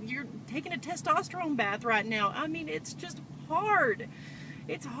you're taking a testosterone bath right now. I mean, it's just hard.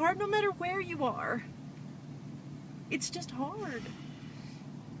 It's hard no matter where you are. It's just hard.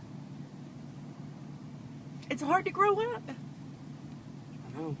 It's hard to grow up.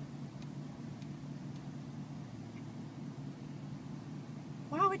 I know.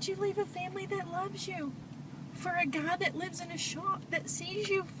 Why would you leave a family that loves you for a guy that lives in a shop that sees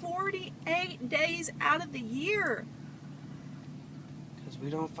you 48 days out of the year? Because we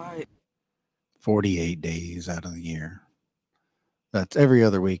don't fight. 48 days out of the year. That's every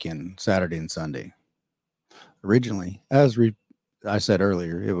other weekend, Saturday and Sunday. Originally, I said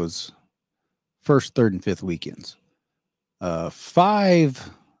earlier, it was first, third, and fifth weekends. 5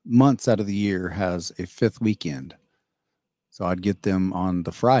 months out of the year has a fifth weekend. So I'd get them on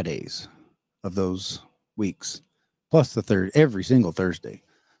the Fridays of those weeks, plus the third, every single Thursday.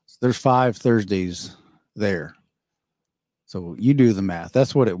 So there's 5 Thursdays there. So you do the math.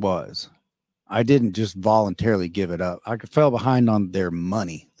 That's what it was. I didn't just voluntarily give it up. I fell behind on their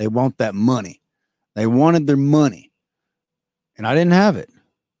money. They want that money. They wanted their money. And I didn't have it.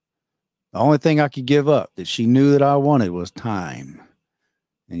 The only thing I could give up that she knew that I wanted was time.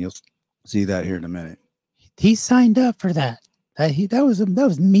 And you'll see that here in a minute. He signed up for that. That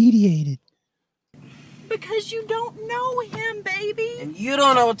was mediated. Because you don't know him, baby. And you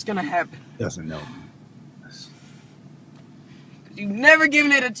don't know what's gonna happen. Doesn't know. You've never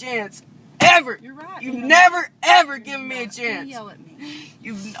given it a chance. Ever. You're right. You've never, ever given me a Don't chance. yell at me.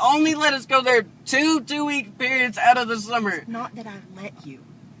 You've only let us go there two-week periods out of the summer. It's not that I let you.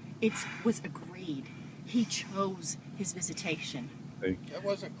 It was agreed. He chose his visitation. That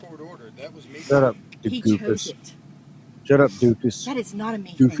wasn't court ordered. That was me. Shut up, He chose doofus. it. Shut up, doofus. That is not a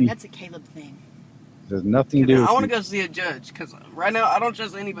me Goofy. thing. That's a Caleb thing. There's nothing to do with I want to you. go see a judge because right now I don't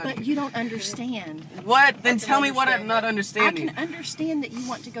trust anybody. But you don't understand. What? Then I can tell me what I'm understand not that. I understanding. can understand that you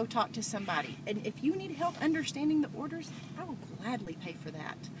want to go talk to somebody. And if you need help understanding the orders, I will gladly pay for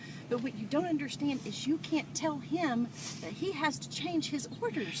that. But what you don't understand is you can't tell him that he has to change his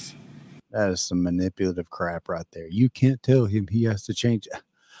orders. That is some manipulative crap right there. You can't tell him he has to change.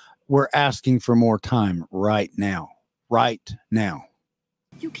 We're asking for more time right now. Right now.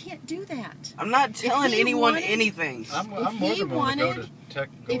 You can't do that. I'm not telling he anyone wanted- anything. I'm If more he than willing to go wanted- to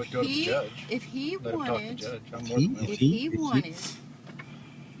go to the judge. If he Let him talk to the wanted, judge. I'm more than willing.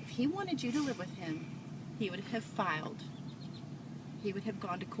 if he wanted you to live with him, he would have filed. He would have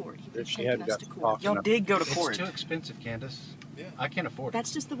gone to court. He would have If she taken hadn't us got to to court. talk- Y'all did go to It's court. too expensive, Candace. Yeah. I can't afford it.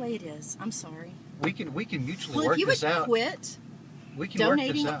 That's just the way it is. I'm sorry. We can mutually Well, work if you this would out. quit We can work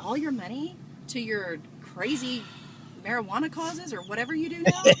donating this out. all your money to your crazy marijuana causes or whatever you do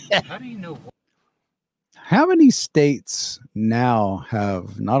now, How do you know? How many states now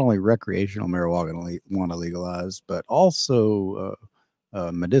have not only recreational marijuana legalized, but also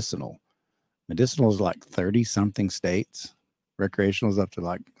medicinal? Medicinal is like 30 something states. Recreational is up to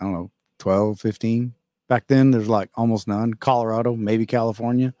like, I don't know, 12, 15. Back then, there's like almost none. Colorado, maybe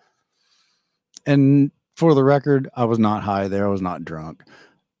California. And for the record, I was not high there. I was not drunk.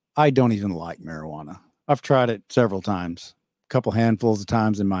 I don't even like marijuana. I've tried it several times, a couple handfuls of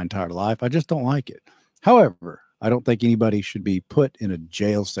times in my entire life. I just don't like it. However, I don't think anybody should be put in a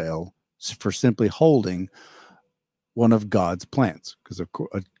jail cell for simply holding one of God's plants. Because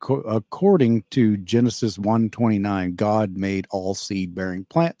according to Genesis 1:29, God made all seed-bearing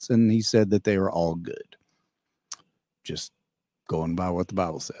plants, and he said that they were all good. Just going by what the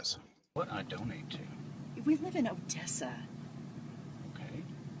Bible says. What I donate to? we live in Odessa. Okay.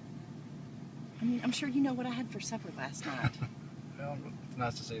 I mean, I'm sure you know what I had for supper last night. Well, it's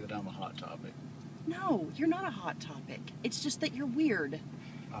nice to say that I'm a hot topic. No, you're not a hot topic. It's just that you're weird.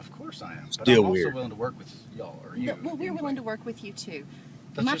 Of course I am. But Still I'm also weird. willing to work with y'all or you. No, well, we're anyway. willing to work with you too.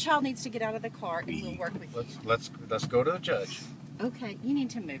 Let's My just- child needs to get out of the car, and we'll work with you. Let's go to the judge. Okay, you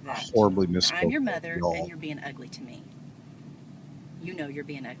need to move that. Horribly misspoke. I'm your mother, y'all. and you're being ugly to me. You know you're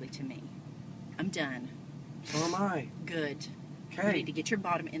being ugly to me. I'm done. So am I. Good. You Okay. need to get your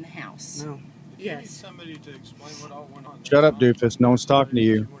bottom in the house. No. If you need Yes. somebody to explain what all went on. Shut up, that's fine. doofus. No one's talking to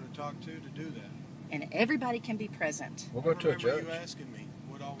you. You want to talk to do that. And everybody can be present. We'll go to a Remember judge. you asking me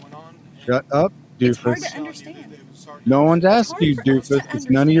what all went on? and Shut up, It's hard doofus. to telling you understand. that it was hard to No one's understand. It's asked you, hard for us to doofus. It's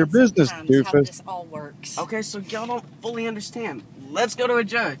none of your understand business, sometimes how doofus. this all works. Okay, so y'all don't fully understand. Let's go to a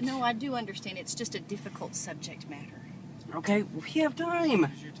judge. No, I do understand. It's just a difficult subject matter. Okay, we have time.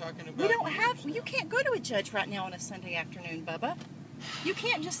 Because you're talking about We don't years have. now. You can't go to a judge right now on a Sunday afternoon, Bubba. You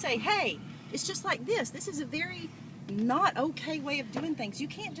can't just say, "Hey, it's just like this." This is a very not okay way of doing things. You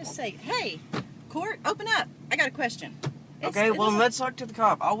can't just say, "Hey, court, open up. I got a question." Okay, it well, doesn't- let's talk to the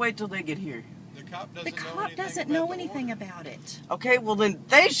cop. I'll wait till they get here. The cop doesn't The know cop anything doesn't about know the anything order. about it. Okay, well, then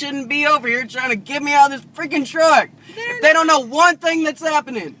they shouldn't be over here trying to get me out of this freaking truck. They're If they don't know one thing that's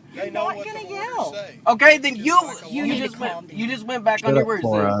happening. They You're know not what gonna the orders yell. say. Okay, then Just you like a you law. just Calm went down. you just went back on Shut your up, words.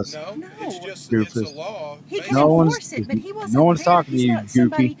 poor then. eyes. No, No. it's just Doofus. it's a law. He can No one's- enforce it, but he wasn't no one's there. talking to He's you, not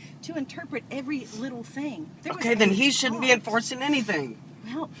somebody Goofy. to interpret every little thing. There was Okay, then a he shouldn't be lot. enforcing anything.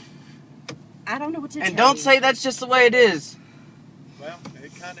 Well, I don't know what to And tell don't you. say that's just the way it is. Well,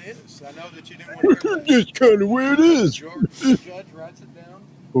 it kind of is. I know that you didn't want to hear that. That's kind of where it is. George, the judge writes it down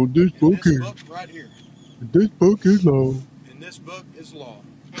Oh, this in book this is book right here. this book is law. And this book is law.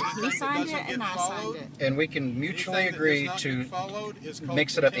 He Anything that signed doesn't it get and I followed, signed it. And we can mutually anything that agree does not to get followed is called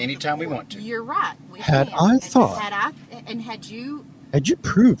mix it up contempt of anytime we court. want to. You're right. We Had can. I And thought- had you Had you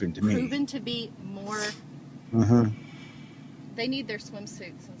proven to me? proven to be more, Uh-huh. they need their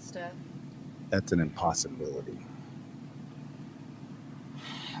swimsuits and stuff. That's an impossibility.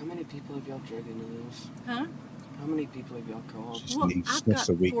 How many people have y'all dragged into this? Huh? How many people have y'all called? Just Well, need I've sniffs got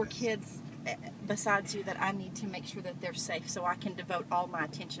of 4 weakness. kids besides you that I need to make sure that they're safe so I can devote all my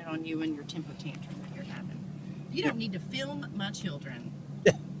attention on you and your temper tantrum. You don't need to film my children.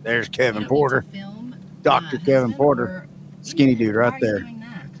 There's You Kevin don't Porter, need to film Dr. my Kevin husband Porter, or skinny anything. dude Why right are you there. doing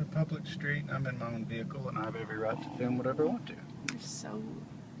that? It's a public street. I'm in my own vehicle, and I have every right to film whatever I want to. You're so.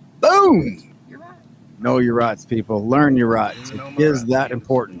 Boom! You're right. Know your rights, people. Learn your rights. You know It my is rights, that yes.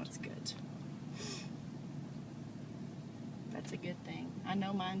 important. That's good. That's a good thing. I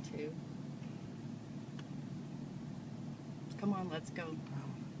know mine too. Come on, let's go.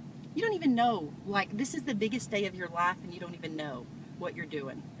 You don't even know. Like, this is the biggest day of your life, and you don't even know what you're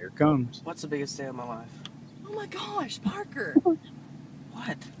doing. Here it comes. What's the biggest day of my life? Oh my gosh, Parker.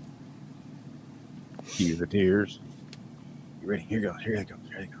 What? Cue the tears. You ready? Here goes. Here they go.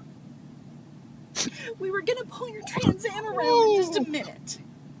 Here they go. We were gonna pull your Trans Am around in just a minute.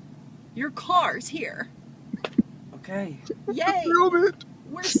 Your car's here. Okay. Yay! Film it.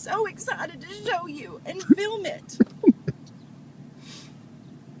 We're so excited to show you and film it.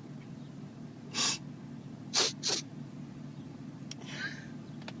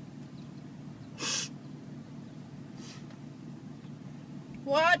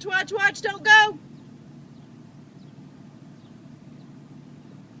 Watch, watch, watch, don't go.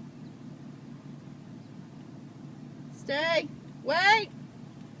 Stay. Wait.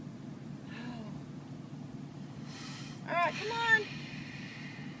 All right, come on.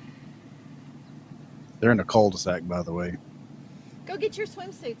 They're in a cul-de-sac, by the way. Go get your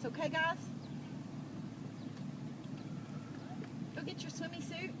swimsuits, okay, guys? Go get your swimmy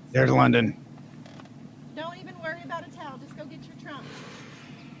suits. There's London. Don't even worry about a towel. Just go get your trunk.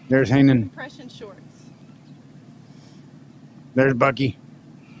 There's Heenan. Compression shorts. There's Bucky.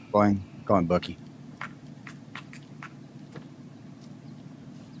 Boing. Call him Bucky.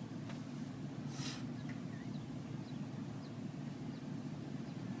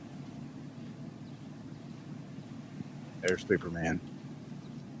 There's Superman.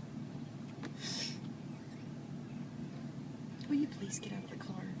 Will you please get out of the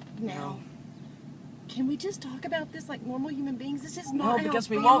car now? Can we just talk about this like normal human beings? This is not No, how because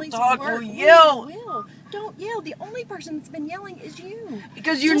we families won't talk. work. We'll yell. We will. Don't yell. The only person that's been yelling is you.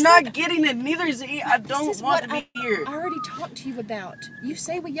 Because you're Just not like- getting it. Neither is he. I This don't is want what to be here. I already talked to you about. You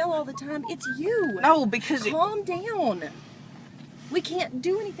say we yell all the time. It's you. No, because Calm down. We can't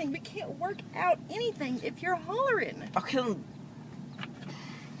do anything. We can't work out anything if you're hollering. I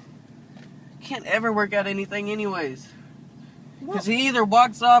can't ever work out anything anyways. Well, Because he either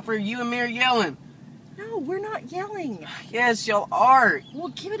walks off or you and me are yelling. no, we're not yelling. Yes, y'all are. Well,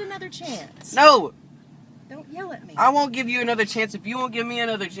 give it another chance. No, Don't yell at me. I won't give you another chance if you won't give me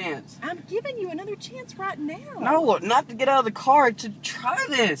another chance. I'm giving you another chance right now. No, not to get out of the car, to try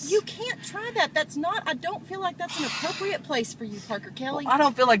this. You can't try that. That's not, I don't feel like that's an appropriate place for you, Parker Kelly. I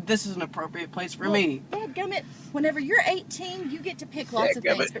don't feel like this is an appropriate place for me. Dadgummit, whenever you're 18, you get to pick lots of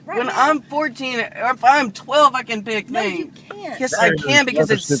Dadgummit. things. But right When now, I'm 14, if I'm 12, I can pick no, you things. can't. Yes, I There's can because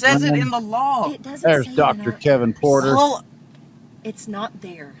it another says it Superman. in the law. It doesn't There's say it in Dr. our Kevin orders. Porter. Well, It's not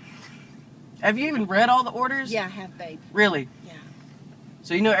there. have you even read all the orders? Yeah, I have, babe. Really? Yeah.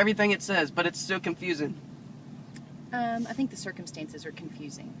 So you know everything it says, but it's still confusing. I think the circumstances are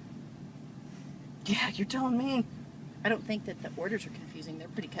confusing. Yeah, you're telling me. I don't think that the orders are confusing. They're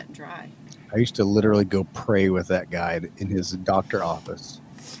pretty cut and dry. I used to literally go pray with that guy in his doctor office.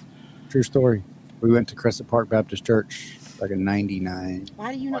 True story. We went to Crescent Park Baptist Church like in '99.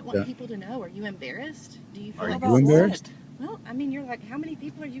 Why do you not want Yeah. people to know? Are you embarrassed? Do you feel Are like you embarrassed? Well, I mean, you're like, how many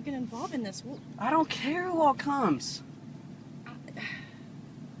people are you going to involve in this? Well, I don't care who all comes.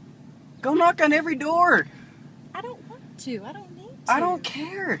 Go knock on every door. I don't want to. I don't need to. I don't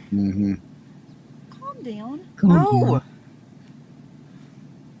care. Mm-hmm. Calm down. No.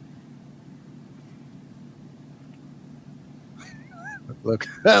 Look,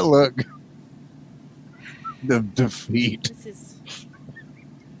 look. The defeat. This is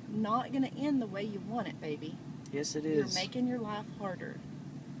not going to end the way you want it, baby. Yes, it You're is. making your life harder.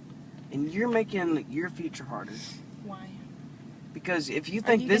 And you're making your future harder. Why? Because if you Are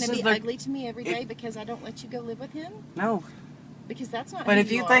think you this going is to be the ugly to me every day because I don't let you go live with him? no, Because that's not but who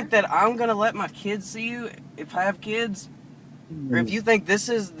if you are. think that I'm gonna let my kids see you, if I have kids, or if you think this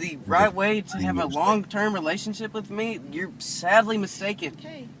is the right way to have a long-term relationship with me, you're sadly mistaken.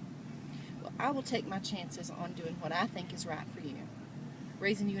 Okay. Well, I will take my chances on doing what I think is right for you.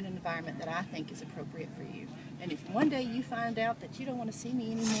 Raising you in an environment that I think is appropriate for you. And if one day you find out that you don't want to see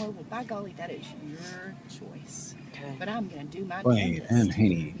me anymore, well, by golly, that is your choice. Okay. But I'm going to do my Wayne and damnedest,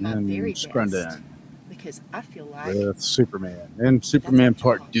 Haney my very and Scrundon best, because I feel like with Superman and Superman That's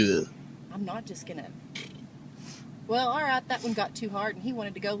our Part job. 2. I'm not just going to... Well, all right, that one got too hard, and he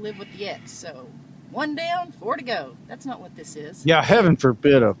wanted to go live with the ex, so One down, 4 to go. That's not what this is. Yeah, heaven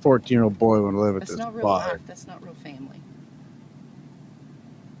forbid a 14-year-old boy would live with That's this not real father. life. That's not real family.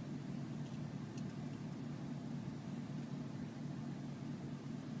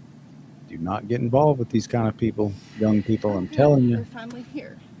 Do not get involved with these kind of people, young people. I'm telling you. They're finally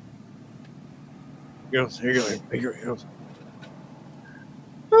here. Here he goes.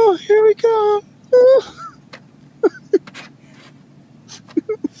 Oh, here we come. Oh.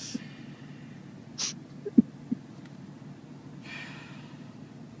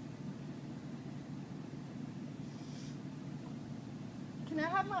 Can I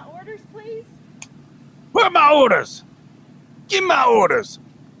have my orders, please? Where are my orders? Give me my orders.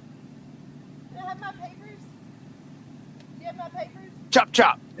 Do I have my papers? Do you have my papers? Chop,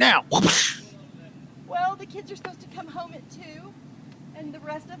 chop. Now. Well, the kids are supposed to come home at 2, and the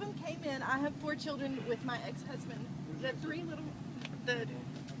rest of them came in. I have 4 children with my ex-husband. The 3 little,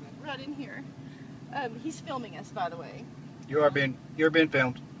 right in here. He's filming us, by the way. You're being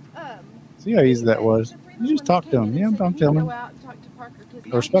filmed. See how easy that was? The 3 You just little talk ones to came him. in Yeah, and said, I'm "You need to filming." go out and talk to Parker," 'cause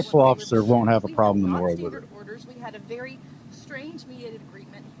A respectful they were officer won't have a we problem had in the world with non-standard it. orders. We had a very strange mediated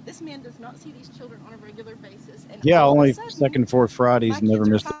agreement. This man does not see these children on a regular basis. And Yeah, all of a only sudden, second, fourth Fridays, my never kids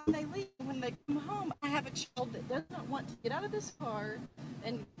are missed it. fine, they leave. When they come home, I have a child that does not want to get out of this car,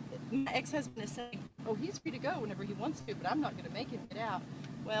 and my ex-husband is saying, "Oh, he's free to go whenever he wants to, but I'm not going to make him get out."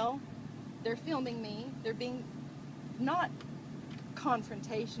 Well, they're filming me. They're being not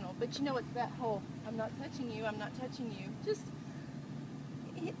confrontational, but you know, it's that whole "I'm not touching you, I'm not touching you." Just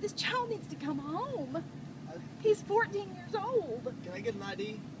this child needs to come home. He's 14 years old. Can I get an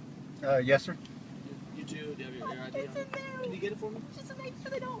ID? Yes, sir. You too. Do you have your ID It's on? in there. Can you get it for me? Just to make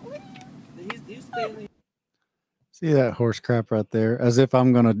sure they don't leave. He's staying. See that horse crap right there? As if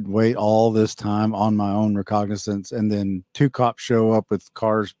I'm going to wait all this time on my own recognizance, and then 2 cops show up with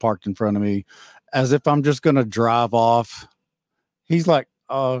cars parked in front of me, as if I'm just going to drive off. He's like,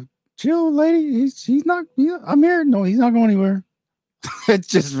 chill, lady. He's not, I'm here. No, he's not going anywhere.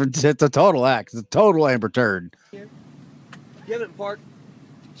 It's a total act. It's a total Amber Turd. You have it parked?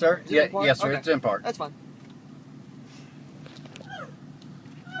 Sir? Is it in park? Yes, sir. Okay. It's in park. That's fine.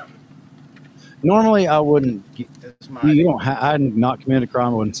 Normally, I wouldn't. It's my You don't. I did not commit a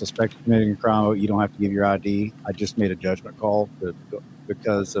crime. I wouldn't suspect committing a crime. You don't have to give your ID. I just made a judgment call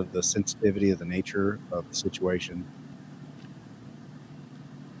because of the sensitivity of the nature of the situation.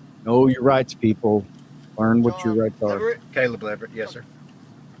 Know your rights, people. Learn what your rights are. Everett? Caleb Leverett. Yes, sir.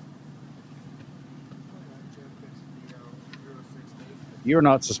 You're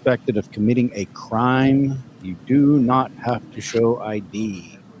not suspected of committing a crime. You do not have to show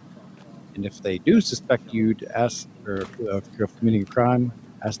ID. And if they do suspect you to ask or of committing a crime,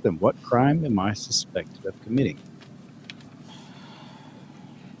 ask them, what crime am I suspected of committing?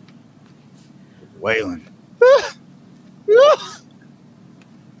 Wailing.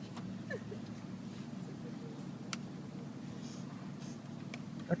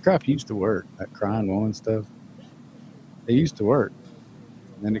 That crap used to work. That crying woman stuff. It used to work.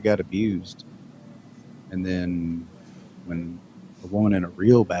 And then it got abused. And then when a woman in a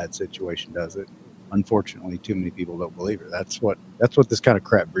real bad situation does it, unfortunately, too many people don't believe her. That's what this kind of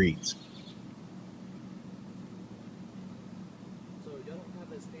crap breeds. So y'all don't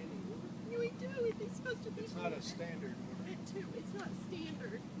have a standing order? We do. It's supposed to be. It's not a standard order. It's not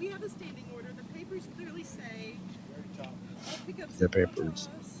standard. We have a standing order. The papers clearly say Very top. all pickups The and papers.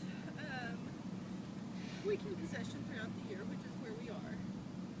 drop-offs, we can possession throughout the year, which is where we are.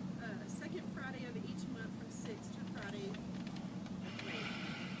 Second Friday of each month from 6 to Friday. Wait.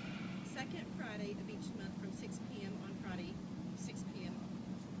 Second Friday of each month from 6 p.m. on Friday, 6 p.m.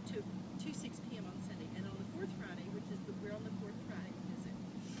 to 6 p.m. on Sunday, and on the fourth Friday, which is we're on the fourth Friday, is it?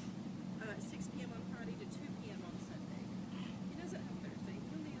 6 p.m. on Friday to 2 p.m. on Sunday. He doesn't have Thursday.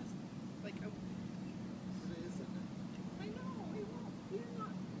 He only has like a. I know, he won't. He did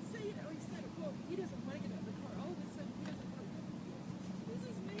not say it. He said, well, he doesn't want to get out of the car. All of a sudden, he doesn't want to. This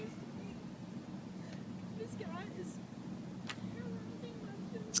is news to me. This guy is terrorizing my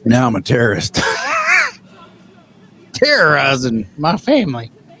children. Now I'm a terrorist. Terrorizing my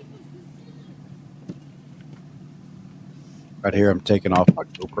family. Right here, I'm taking off my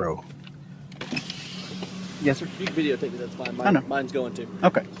GoPro. Yes, sir. You can videotape it, that's fine. I know. Mine's going to.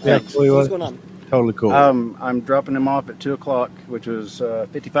 Okay. Yeah, Thanks. cool. So what's going on? Totally cool. I'm dropping him off at 2 o'clock, which was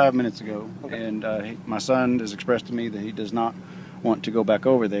 55 minutes ago, Okay. and my son has expressed to me that he does not want to go back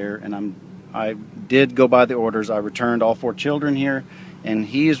over there. And I did go by the orders. I returned all 4 children here, and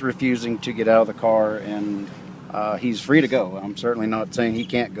he is refusing to get out of the car, and he's free to go. I'm certainly not saying he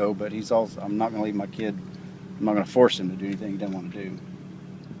can't go, but he's also. I'm not going to leave my kid. I'm not going to force him to do anything he doesn't want to do.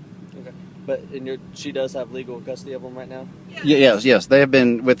 Okay. But she does have legal custody of them right now. Yes. They have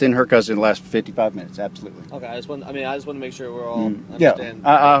been within her custody in the last 55 minutes. Absolutely. Okay, I just want to make sure we're all Yeah, understand.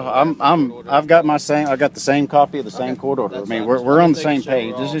 I've got the same copy of the same court order. That's I mean, fine. we're on the Just same making sure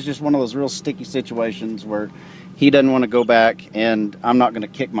page. we're This all- is just one of those real sticky situations where he doesn't want to go back, and I'm not going to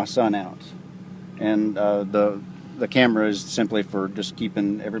kick my son out. And the camera is simply for just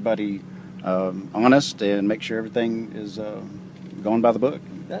keeping everybody honest and make sure everything is going by the book.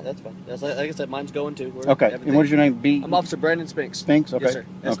 Yeah, that's fine. That's like I said, mine's going too. Okay. And what is your name? I'm Officer Brandon Spinks. Spinks. Okay. Yes, sir.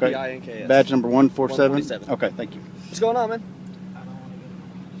 Okay. SPINKS. Badge number 147. 147. Okay. Thank you. What's going on, man? I don't want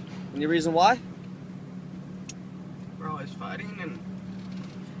to get Any reason why? We're always fighting, and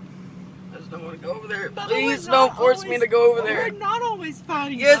I just don't want to go over there. Bubba, Please we're don't not force me always- to go over there. We're not always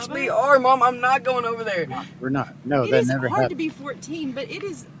fighting. Yes, Bubba. we are, Mom. I'm not going over there. We're not. No, It that is never hard to happened. be 14, but it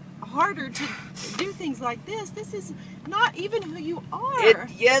is harder to do things like this. This is not even who you are.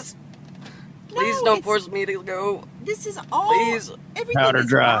 Yes. Please No, don't it's- force me to go. This is all. Please. Everything Powder is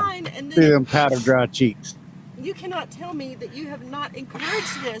dry. fine, and See then them powder dry cheeks. you cannot tell me that you have not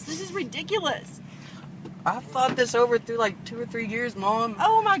encouraged this. This is ridiculous. I've thought this over through like 2 or 3 years, Mom.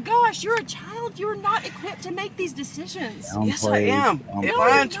 Oh my gosh, you're a child. You're not equipped to make these decisions. Yes, I am. If No,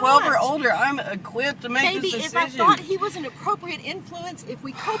 I'm you're 12 or not. older, I'm equipped to make Maybe this if I decision. thought he was an appropriate influence, if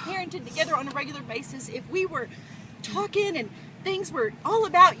we co-parented together on a regular basis, if we were talking and things were all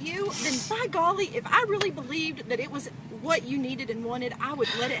about you, then by golly, if I really believed that it was what you needed and wanted, I would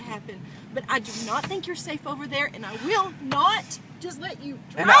let it happen. But I do not think you're safe over there, and I will not just let you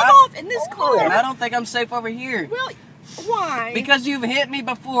drive off in this car. And I don't think I'm safe over here. Well, why? Because you've hit me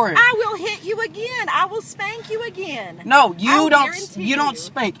before. I will hit you again. I will spank you again. No, you I'll don't. guarantee You don't you.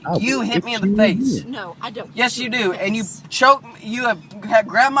 spank. I You will hit me in hit the you face. again. No, I don't. Yes, you hit do. in the And you face. choked me. You have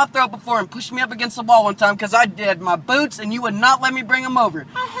grabbed my throat before and pushed me up against the wall one time because I did my boots and you would not let me bring them over.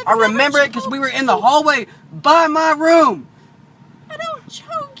 have I remember never it because we were choked in the you. hallway by my room. I don't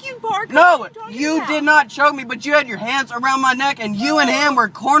choke you, Barker. No, What are talking you about? did not choke me, but you had your hands around my neck and you and him were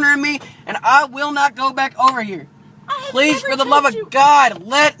cornering me, and I will not go back over here. I have Please, never for the love choked of you. God,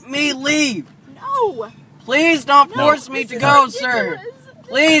 let me leave. No. Please don't No, force me this to is go, ridiculous. sir.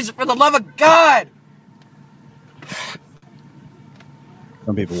 Please, for the love of God.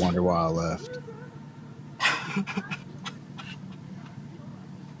 Some people wonder why I left.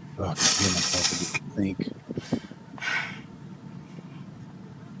 Oh, I can feel myself to think.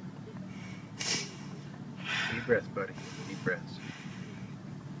 Deep breaths, buddy. Deep breaths.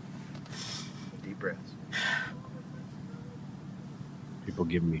 Deep breaths. People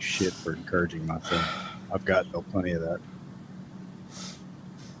giving me shit for encouraging my son. I've got plenty of that.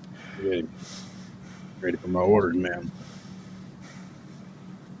 Ready for my orders, man.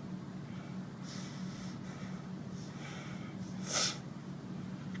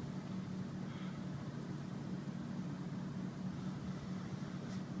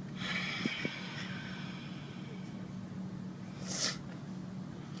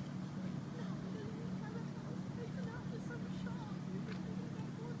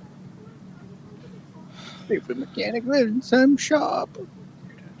 If the mechanic lives in some shop. You're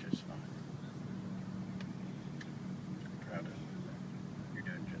doing just fine. Proud of you. You're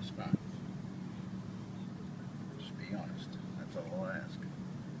doing just fine. Just be honest. That's all I'll ask.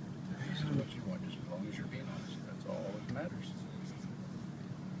 This is what you want, just as long as you're being honest. That's all that matters.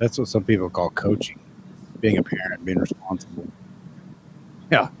 That's what some people call coaching. Being a parent, being responsible.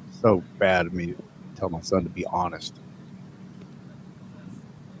 Yeah, so bad of me to tell my son to be honest.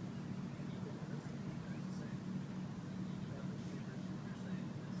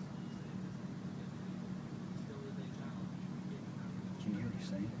 Can you hear what he's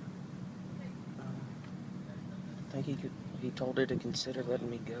saying? I think he told her to consider letting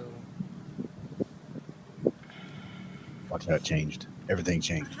me go. Watch how it changed. Everything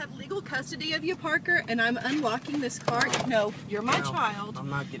changed. I have legal custody of you, Parker, and I'm unlocking this car. No, you're my No, child. I'm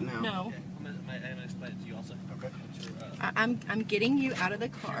not getting out. No, I'm gonna explain it to you also. Okay. I'm getting you out of the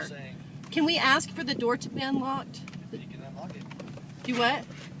car. You're saying Can we ask for the door to be unlocked? you can unlock it. Do what?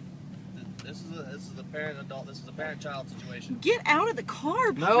 This is a parent-adult. This is a parent-child situation. Get out of the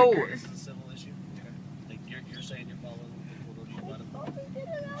car, No. Parker. This is a civil issue. Like you're saying you're following the court order. Get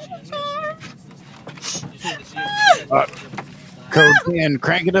out She of has the car. custody against this now. You said Code 10,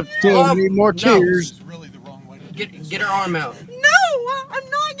 crank it up to 10. Oh, We need more no. cheers. This is really the wrong way to do this. Get her arm out. No, I'm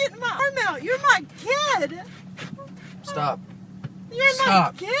not getting my arm out. You're my kid. Stop. You're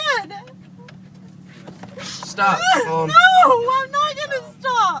Stop. my kid. Stop. No, I'm not gonna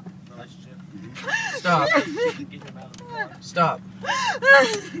stop. relationship. Stop. Get him out of the car. Stop.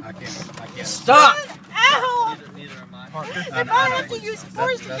 I can't. Stop. Ow. Neither am I. Parker. If I have to use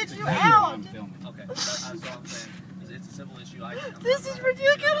force to get you out. Okay, that's all I'm saying. It's a civil issue. This is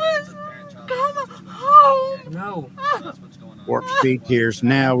ridiculous. It's a parent-child Come situation. home. No. That's what's going on. Warp speed tears.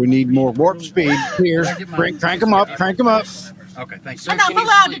 Now we need more warp speed tears. Crank them up. Crank them up. Okay, thanks. And I'm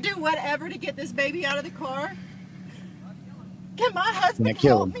allowed to do whatever to get this baby out of the car. Can my husband Can't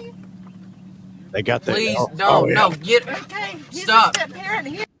kill help him. me? They got that. Please, Oh, yeah. no, get. Okay, he's Stop. a step parent.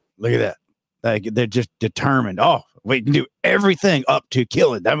 Look at that. They're just determined. Oh, we can do everything up to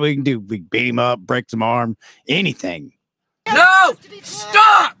kill it. That we can do. We beat him up, break some arm, anything. No!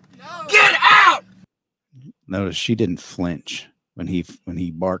 Stop! No. Get out! Notice she didn't flinch when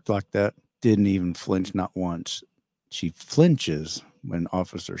he barked like that. Didn't even flinch, not once. She flinches when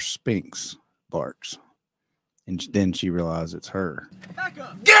Officer Spinks barks, and then she realizes it's her. Back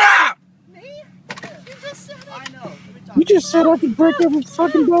up. Get out! Me? You just said it. I know. You just said I could break every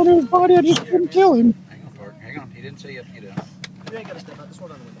fucking bone in his body. I just couldn't kill him. Hang on, Park. Hang on. He didn't say you have to get out. You ain't got to step out. Just roll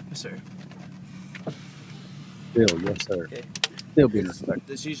down the window. Yes, sir. Still, yes, sir. Okay. Still being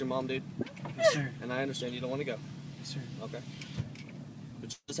respected. She's your mom, dude. Yes, sir. And I understand you don't want to go. Yes, sir. Okay.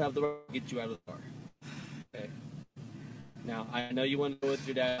 But you just have the right to get you out of the car. Okay. Now, I know you want to go with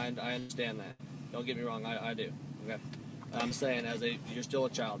your dad. I understand that. Don't get me wrong. I do. Okay. I'm saying, you're still a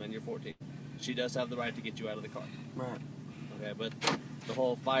child and you're 14. She does have the right to get you out of the car. Right. Okay, but the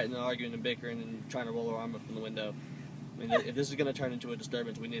whole fighting and arguing and bickering and trying to roll her arm up from the window. I mean, if this is going to turn into a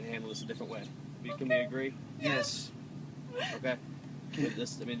disturbance, we need to handle this a different way. Can we agree? Yes. Okay.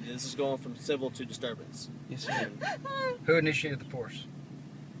 This is going from civil to disturbance. Yes, sir. Who initiated the force?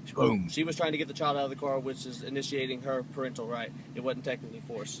 Boom. She was trying to get the child out of the car, which is initiating her parental right. It wasn't technically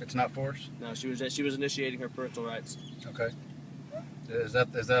force. It's not force. No, she was initiating her parental rights. Okay. Is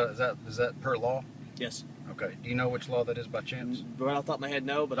that per law? Yes. Okay. Do you know which law that is by chance? Right off the top of my head,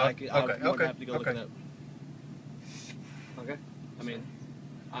 no, but Oh, I'm more than okay, happy to go look okay. it up. Okay. I mean,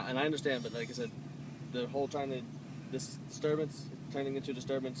 and I understand, but like I said, the whole this disturbance turning into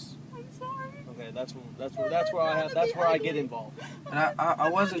disturbance. I'm sorry. Okay, that's where I get involved. And I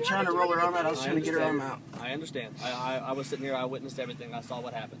wasn't trying to roll her arm out. I was trying to get her arm out. I understand. I was sitting here. I witnessed everything. I saw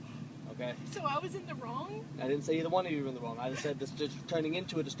what happened. Okay. So I was in the wrong? I didn't say either one of you were in the wrong. I just said this is turning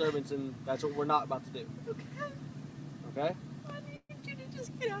into a disturbance, and that's what we're not about to do. Okay. Okay. I need you to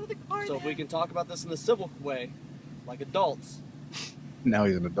just get out of the car. So if we can talk about this in the civil way, like adults, Now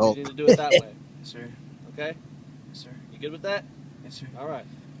he's an we adult. need to do it that way. Yes, sir. Okay. Yes, sir. You good with that? Yes, sir. All right.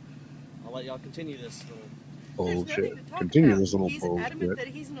 I'll let y'all continue this. Bullshit. Continue this little He's adamant bullshit. that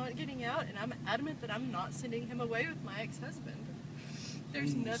he's not getting out, and I'm adamant that I'm not sending him away with my ex-husband.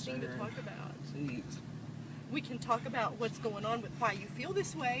 There's Please, nothing sir. to talk about. Please. We can talk about what's going on with why you feel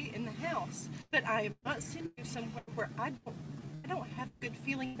this way in the house, but I am not sending you somewhere where I don't have a good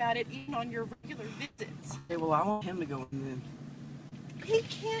feeling about it, even on your regular visits. Okay, well, I want him to go in then. He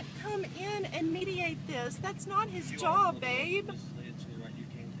can't come in and mediate this. That's not his job, babe. This is the right. You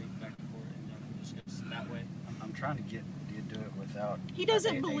can take back to court and y'all can discuss that way. I'm trying to get you to do it without. He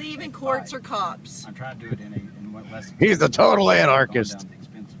doesn't believe in courts or cops. I'm trying to do it in what less. He's a total going anarchist. down the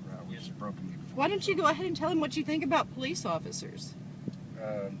expensive route, which has broken me before. Why don't you go ahead and tell him what you think about police officers?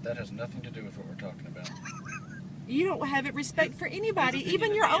 That has nothing to do with what we're talking about. You don't have respect for anybody, His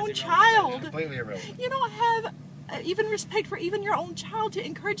even opinion your is own irrelevant. child. Completely irrelevant. You don't have even respect for even your own child to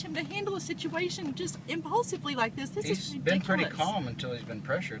encourage him to handle a situation just impulsively like this. This He's is been ridiculous. pretty calm until he's been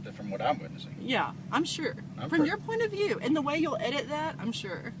pressured, from what I'm witnessing. Yeah, I'm sure. I'm From pretty- your point of view and the way you'll edit that, I'm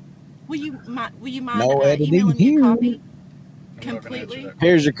sure. Will you mind No editing emailing me a here. copy? I'm not gonna answer Completely? that.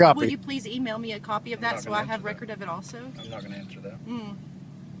 Here's your Will copy. you please email me a copy of I'm not that so gonna I have answer that. record of it also? I'm not going to answer that. Mm.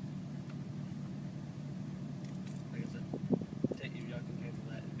 Like I said, y'all can handle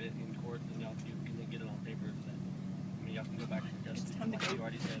that a bit in court, and y'all can get it on paper. I mean, y'all can go back to It's custody. time to Like go. you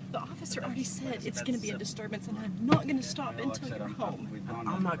already said. The officer But already that's- said like I said, it's that's going to be a civil. disturbance, and I'm not going to stop Like I until said, you're home. we've gone I'm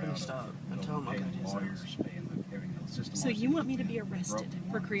down not the gonna route stop of until I'm paying not gonna lawyers, paying everything. The system So you want me to be broke arrested me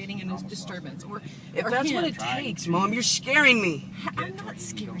for once. creating a Almost lost disturbance, or everything. If or that's him. what it takes, Mom, you're scaring me. I'm not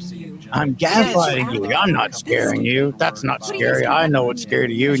scaring you. I'm Yes, gaslighting you you. are. I'm not scaring you. That's not What do you scary. think I know about what's scary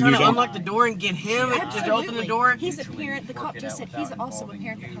to you, You're and trying you to don't. unlock the door and get him to open the Absolutely. door. He's a parent. The cop just said he's also a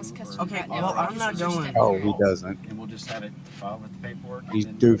parent that has custody Okay, right well, now. I'm not He's just going. a Oh, he parent. doesn't. And we'll just have it filed with the paperwork. and He's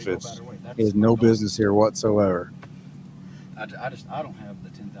then let it go doofus. about our way. That's He has my no goal. business here whatsoever. I don't have the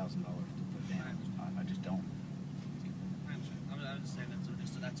 $10,000 to put down. I just don't. I'm just saying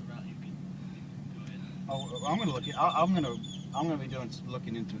that's a route you can go ahead. Oh, I'm gonna look at. I'm gonna be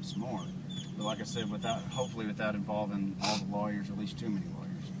looking into it some more. But like I said, hopefully without involving all the lawyers, or at least too many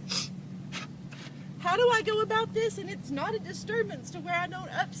lawyers. How do I go about this and it's not a disturbance to where I don't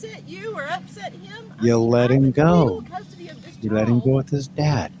upset you or upset him? You let him go. Legal custody of this You let him child, go with his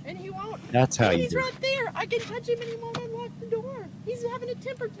dad. and he won't. That's how And you he's do it. right there. I can touch him and he won't unlock the door. He's having a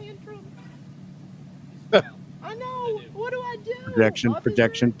temper tantrum. I know. What do I do? Projection, Officer?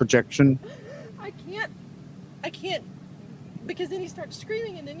 projection. I can't, because then he starts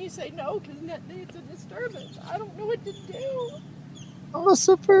screaming and then you say no because it's a disturbance. I don't know what to do.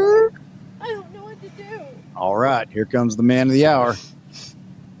 Lucifer. I don't know what to do. All right, here comes the man of the hour.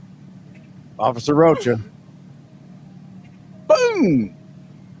 Officer Rocha. Boom!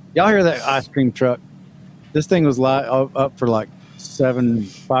 Y'all hear that ice cream truck? This thing was up for like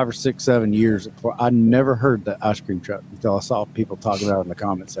 5 or 6, 7 years before. I never heard the ice cream truck until I saw people talking about it in the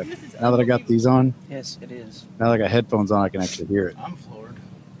comment section. Now that I got these on, Yes, it is. now that I got headphones on, I can actually hear it. I'm floored.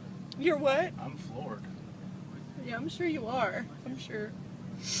 You're what? I'm floored. Yeah, I'm sure you are. I'm sure.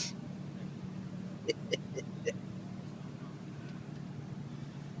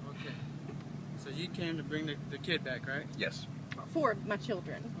 Okay. So you came to bring the kid back, right? Yes. For my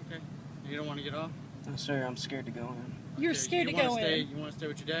children. Okay. You don't want to get off? No, sir, I'm scared to go in. You're Okay, scared to you wanna go stay, in. You want to stay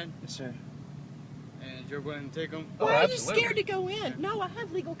with your dad? Yes, sir. And you're willing to take him? Oh, Why are you absolutely. scared to go in? No, I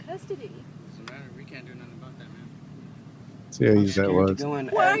have legal custody. Doesn't matter. We can't do nothing about that, man. See how I'm easy that scared to was. go in,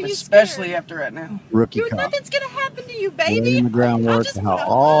 Why are you especially scared? after right now. Rookie cop. Nothing's gonna happen to you, baby. Laying the groundwork I just to how want a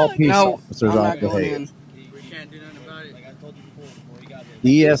all hug. peace No, officers I'm ought not to going behave. in. We can't do nothing about it. Like I told you before you got here.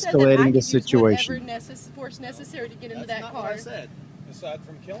 You said that I De-escalating could the use situation. whatever force necessary to get into That's that not car. what I said. Aside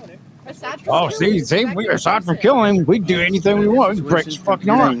from killing him. Aside from Oh, killing, see, exactly we what aside you from said. killing him, we do anything we want. We break his fucking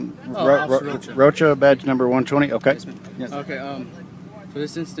Your arm. name, Oh, Officer Rocha. Rocha, badge number 120. Okay. Yes. Okay, for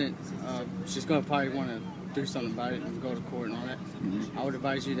this instant, she's going to probably want to do something about it and go to court and all that. I would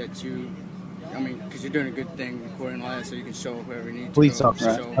advise you that because you're doing a good thing, recording all that, so you can show whoever you need to. Police go.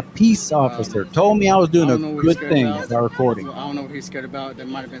 officer, So, a peace officer, told me I was doing I a don't know what he's good scared thing about. by recording. I don't know what he's scared about. There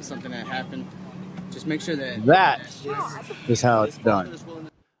might have been something that happened. Just make sure that That is how it's done.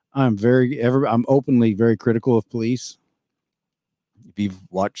 I'm openly very critical of police. If you've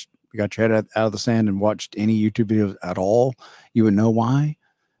got your head out of the sand and watched any YouTube videos at all, you would know why.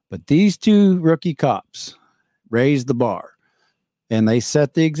 But these two rookie cops raised the bar, and they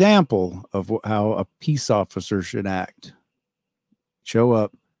set the example of how a peace officer should act. Show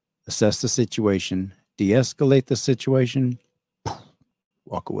up, assess the situation, de-escalate the situation,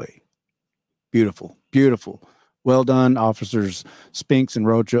 walk away. Beautiful, beautiful. Well done, officers Spinks and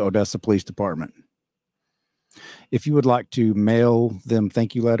Rocha, Odessa Police Department. If you would like to mail them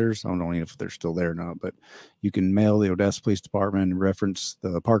thank you letters, I don't know if they're still there or not, but you can mail the Odessa Police Department and reference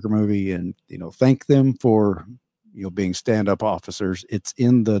the Parker movie and, thank them for, being stand-up officers. It's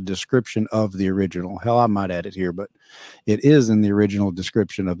in the description of the original. Hell, I might add it here, but it is in the original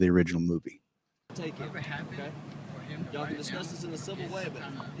description of the original movie. Take it. Okay? Y'all can discuss this in a civil way, but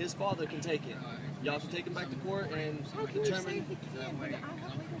his father can take it. Y'all can take him back to court and How can you say determine, he can't when I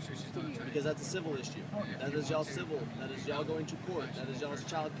have legal custody? because that's a civil issue. That is y'all civil. That is y'all going to court. That is y'all's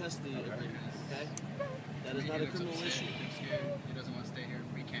child custody agreement. Okay? That is not a criminal issue. he doesn't want to stay here.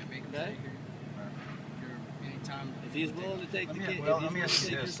 We can't make him Okay? stay here. Anytime. If he's willing to take the kid, if he's Well, willing let me to ask take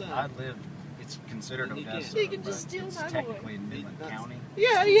you your this. son, I live, it's considered He Odessa. He can but just steal it's my boy. technically in Midland County.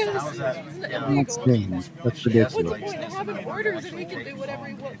 Yeah, yes. How is that? It's Yeah. illegal. That's games. That's What's the ridiculous. point of having orders if he can do whatever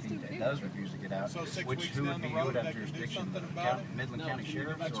he wants to If he do? does refuse to get out, So 6 which weeks who would down be the you road, would have they can do jurisdiction? something about it? Midland County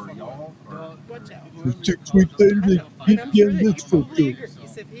Sheriffs or y'all? Or Watch out. 6 weeks later, And I'm sure that he probably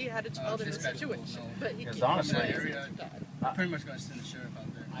agrees if he had a child in this situation, but he Because can't. honestly, I'm pretty much going to send the sheriff out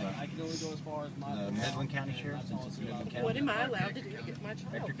there. I can only go as far as my. the Midland County Sheriff, since it's Midland County. What am I allowed to do to get my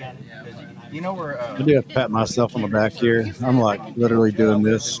child? Ector County? You know where? I do have to pat myself on the back here. I'm like literally doing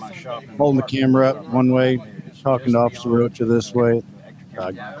this, holding the camera up one way, talking to Officer Rocha this way.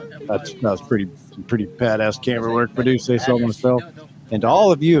 That was pretty badass camera work. If I do say so myself. And to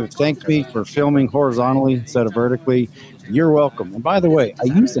all of you who have thanked me for filming horizontally instead of vertically, you're welcome. And by the way, I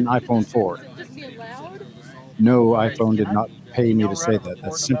used an iPhone 4. Is it just being loud? No iPhone did not pay me to say that.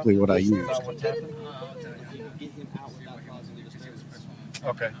 That's simply what I used. Get him out without causing a disturbance.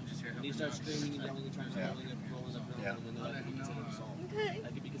 Okay. When he starts screaming and yelling and trying to rolling up, that could be considered assault. Okay.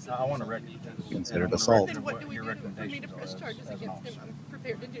 That could be considered I want to assault. record. Considered assault. Then what do we Your do for me to recommendations press are charges as an against him? officer. I'm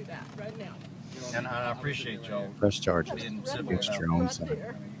prepared to do that right now. And I appreciate y'all Press charges being civil against about your own Right son.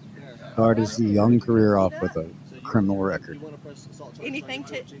 there. Started his young career off with a criminal record You want to press assault charges Anything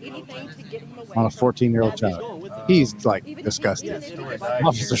right to now? get him away. on a from 14-year-old that child. issue. He's like Even if disgusted. he gets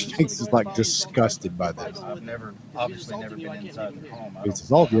Officer Spinks is like disgusted by this. I've obviously never been inside the home. He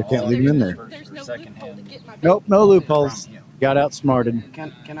says, "Oh, you can't leave him in there." There's no loophole to get my Nope, no loopholes. Got outsmarted.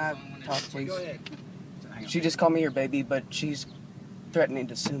 Can I talk, please? Go ahead. She just called me her baby, but she's threatening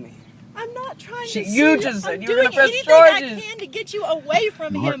to sue me. I'm not trying She- to you sue just said I'm you were gonna doing press anything charges. I can to get you away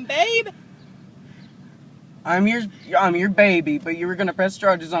from him, babe. I'm your baby, but you were gonna press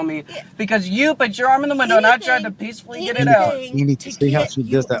charges on me because you put your arm in the window and I tried to peacefully get it out. You need to see how she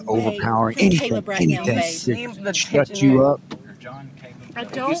does that overpowering anything, anything to shut you up. I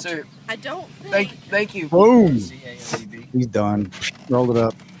Thank you, sir. don't think. Thank you. Boom. He's done. Roll it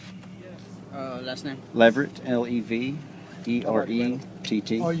up. Last name. Leverett, Leverett.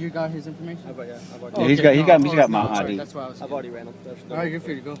 Oh, you got his information? I've already Yeah, he's got my ID. That's why I was. I've already ran him. All right, you're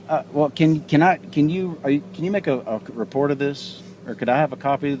free to go. Well, can you make a report of this, or could I have a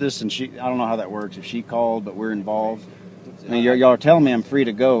copy of this? And I don't know how that works. If she called, but we're involved. I mean, y'all are telling me I'm free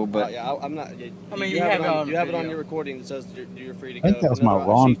to go, but yeah, I'm not. I mean, you have it on video. your recording that says you're free to I go. think that was And my then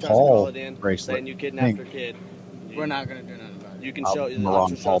Ron she tries to Paul call it in, bracelet. saying you kidnapped her kid. We're not gonna do nothing about it. You can Oh, show the Ron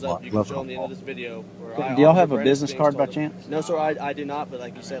officer shows Paul, up. You can love show him the Ron end of this video. where do y'all Officer have a Brandon business Spinks card by told him- chance? No, sir, I do not. But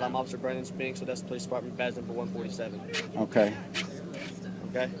like you said, I'm Officer Brandon Spinks, so that's the police department badge number 147. okay.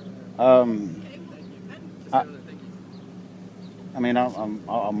 Okay. I mean, I'm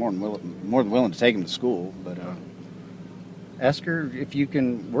more than willing to take him to school, but ask her if you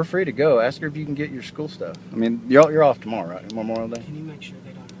can. We're free to go. Ask her if you can get your school stuff. I mean, you're off tomorrow, right? Memorial Day. Can you make sure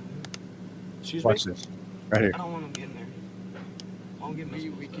they don't know? Excuse Watch me. this. Right here. I don't want them getting there. I won't get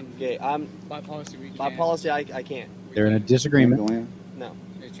We can. Okay, By policy, we can. by policy, I can't. They're in a disagreement. Go in. No,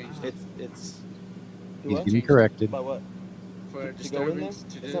 They changed it it's. He's What? getting corrected. By what? for To go in there? disturbance.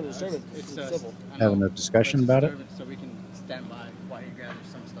 It's not a disturbance. It's civil. I know, Having a discussion about it. disturbance, so we can stand by while you gather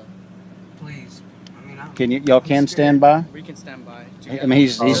some stuff. Please. I mean, Y'all can stand by? We can stand by. I mean,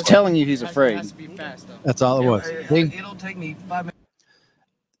 he's telling you he's It afraid. has to be fast though. That's all it was. See? It'll take me 5 minutes.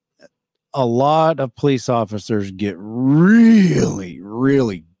 A lot of police officers get really,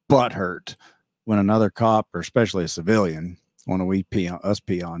 really butthurt when another cop, or especially a civilian, one of us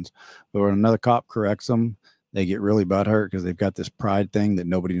peons, but when another cop corrects them, they get really butthurt because they've got this pride thing that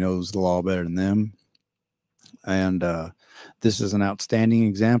nobody knows the law better than them. And this is an outstanding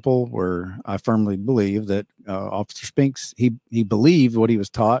example where I firmly believe that Officer Spinks, he believed what he was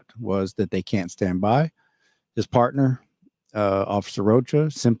taught was that they can't stand by. His partner, Officer Rocha,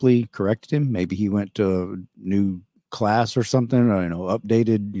 simply corrected him. Maybe he went to a new class or something, or,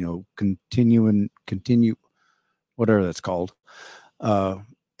 updated, continue, whatever that's called.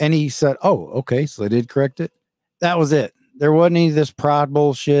 And he said, oh, okay, so they did correct it. That was it. There wasn't any of this pride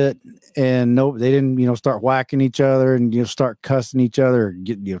bullshit, and no, they didn't, start whacking each other and start cussing each other, or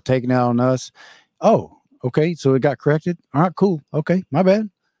get taking out on us. Oh, okay, so it got corrected. All right, cool. Okay, my bad.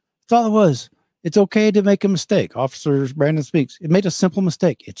 That's all it was. It's okay to make a mistake. Officer Brandon Speaks. It made a simple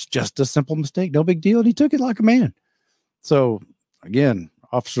mistake. It's just a simple mistake. No big deal. And he took it like a man. So again,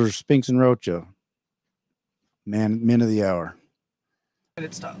 Officers Spinks and Rocha, men of the hour.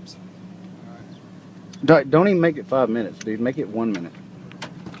 It stops. Don't even make it 5 minutes, dude. Make it 1 minute.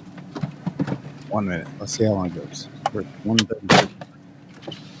 1 minute. Let's see how long it goes. 1:30.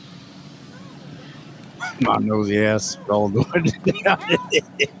 My nosy ass rolled the window.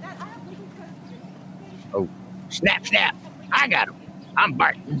 Oh, snap, snap. I got him. I'm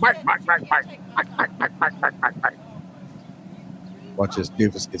bark. Watch this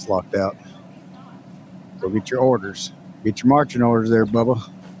doofus gets locked out. Go get your orders. Get your marching orders there, Bubba.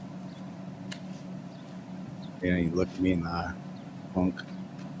 Yeah, you looked me in the eye, punk.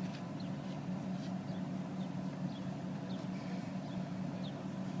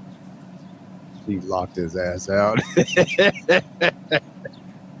 He locked his ass out.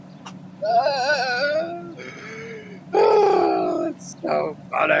 Oh, it's so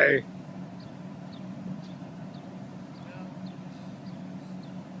funny.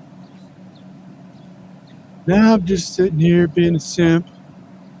 Now I'm just sitting here being a simp,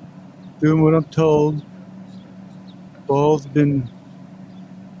 doing what I'm told. Ball's been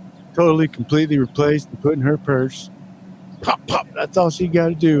totally, completely replaced and put in her purse. Pop, pop. That's all she got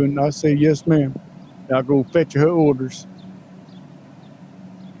to do. And I say, yes, ma'am. I'll go fetch her orders.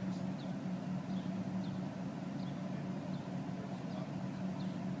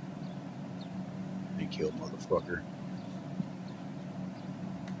 They killed motherfucker.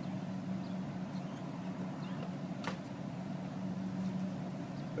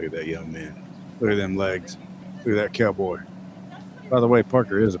 Look at that young man. Look at them legs. Look at that cowboy. By the way,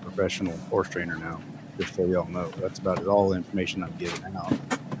 Parker is a professional horse trainer now, just so y'all know. That's about all the information I'm giving out.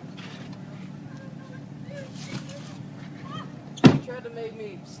 You tried to make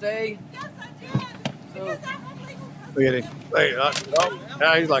me stay. Yes, I did. Because I have legal Look at him. Oh,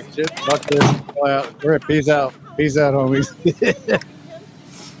 now he's like, shit, fuck this. Go out. We're at peace out. Peace out, homies.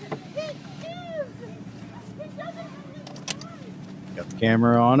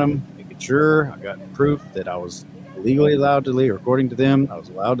 camera on him, making sure I got proof that I was legally allowed to leave. According to them, I was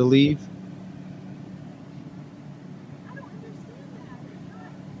allowed to leave.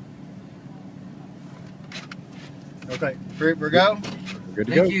 Okay, we're go. We're good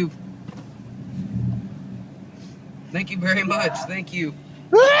to go. Thank you. Thank you very much. Thank you.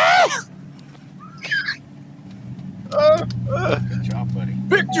 Good job, buddy.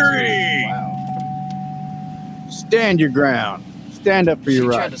 Victory! Wow. Stand your ground. Stand up for She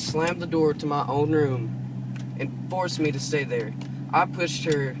your tried rights. to slam the door to my own room and force me to stay there. I pushed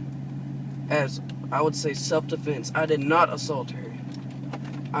her as, I would say, self-defense. I did not assault her.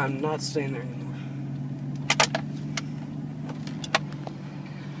 I'm not staying there anymore.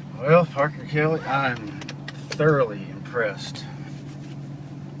 Well, Parker Kelly, I'm thoroughly impressed.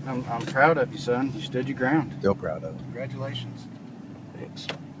 I'm proud of you, son. You stood your ground. Still proud of it. Congratulations. Thanks.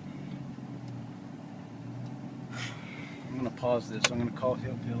 I'm gonna pause this. I'm gonna call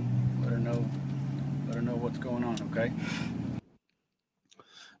Hill Pill. Let her know what's going on. Okay.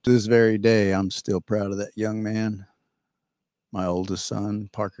 To this very day, I'm still proud of that young man. My oldest son,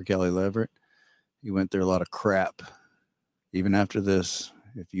 Parker Kelly Leverett. He went through a lot of crap. Even after this,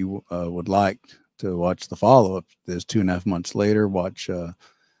 if you would like to watch the follow-up, this 2.5 months later, watch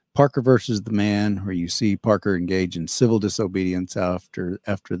Parker versus the Man, where you see Parker engage in civil disobedience after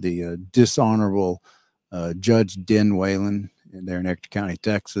the dishonorable Judge Den Whalen there in Ector County,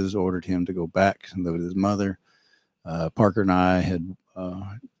 Texas, ordered him to go back and live with his mother. Parker and I had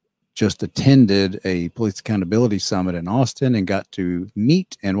just attended a police accountability summit in Austin and got to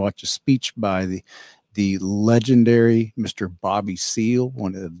meet and watch a speech by the legendary Mr. Bobby Seale,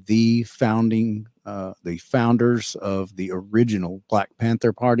 one of the founders of the original Black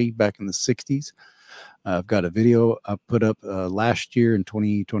Panther Party back in the 60s. I've got a video I put up last year in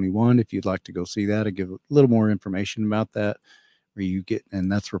 2021. If you'd like to go see that, I give a little more information about that, where you get,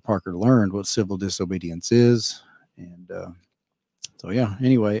 and that's where Parker learned what civil disobedience is. And so, yeah,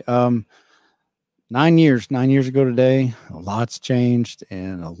 anyway, 9 years ago today, a lot's changed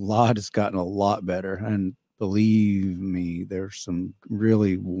and a lot has gotten a lot better. And believe me, there's some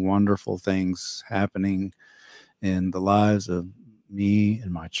really wonderful things happening in the lives of me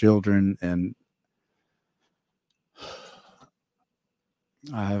and my children. And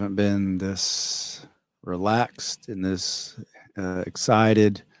I haven't been this relaxed and this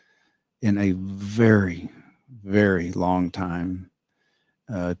excited in a very, very long time.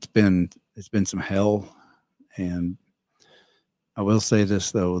 It's been some hell, and I will say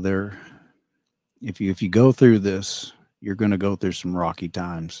this though: if you go through this, you're going to go through some rocky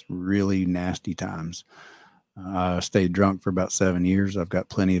times, really nasty times. I stayed drunk for about 7 years. I've got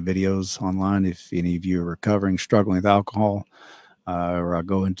plenty of videos online. If any of you are recovering, struggling with alcohol, or I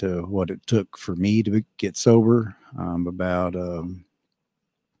go into what it took for me to get sober. About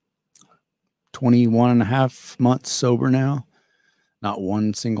 21.5 months sober now. Not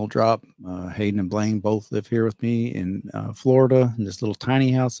one single drop. Hayden and Blaine both live here with me in Florida in this little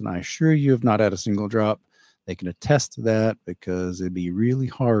tiny house, and I assure you have not had a single drop. They can attest to that, because it'd be really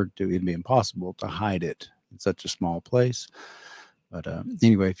hard it'd be impossible to hide it in such a small place. But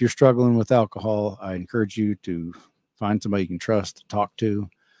anyway, if you're struggling with alcohol, I encourage you to find somebody you can trust to talk to.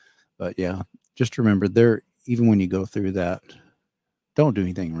 But yeah, just remember, even when you go through that, don't do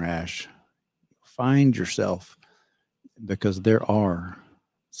anything rash. Find yourself, because there are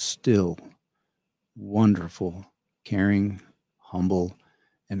still wonderful, caring, humble,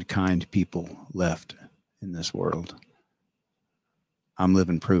 and kind people left in this world. I'm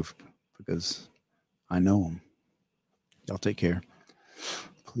living proof, because I know them. Y'all take care.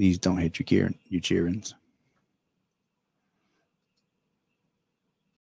 Please don't hate your cheerings.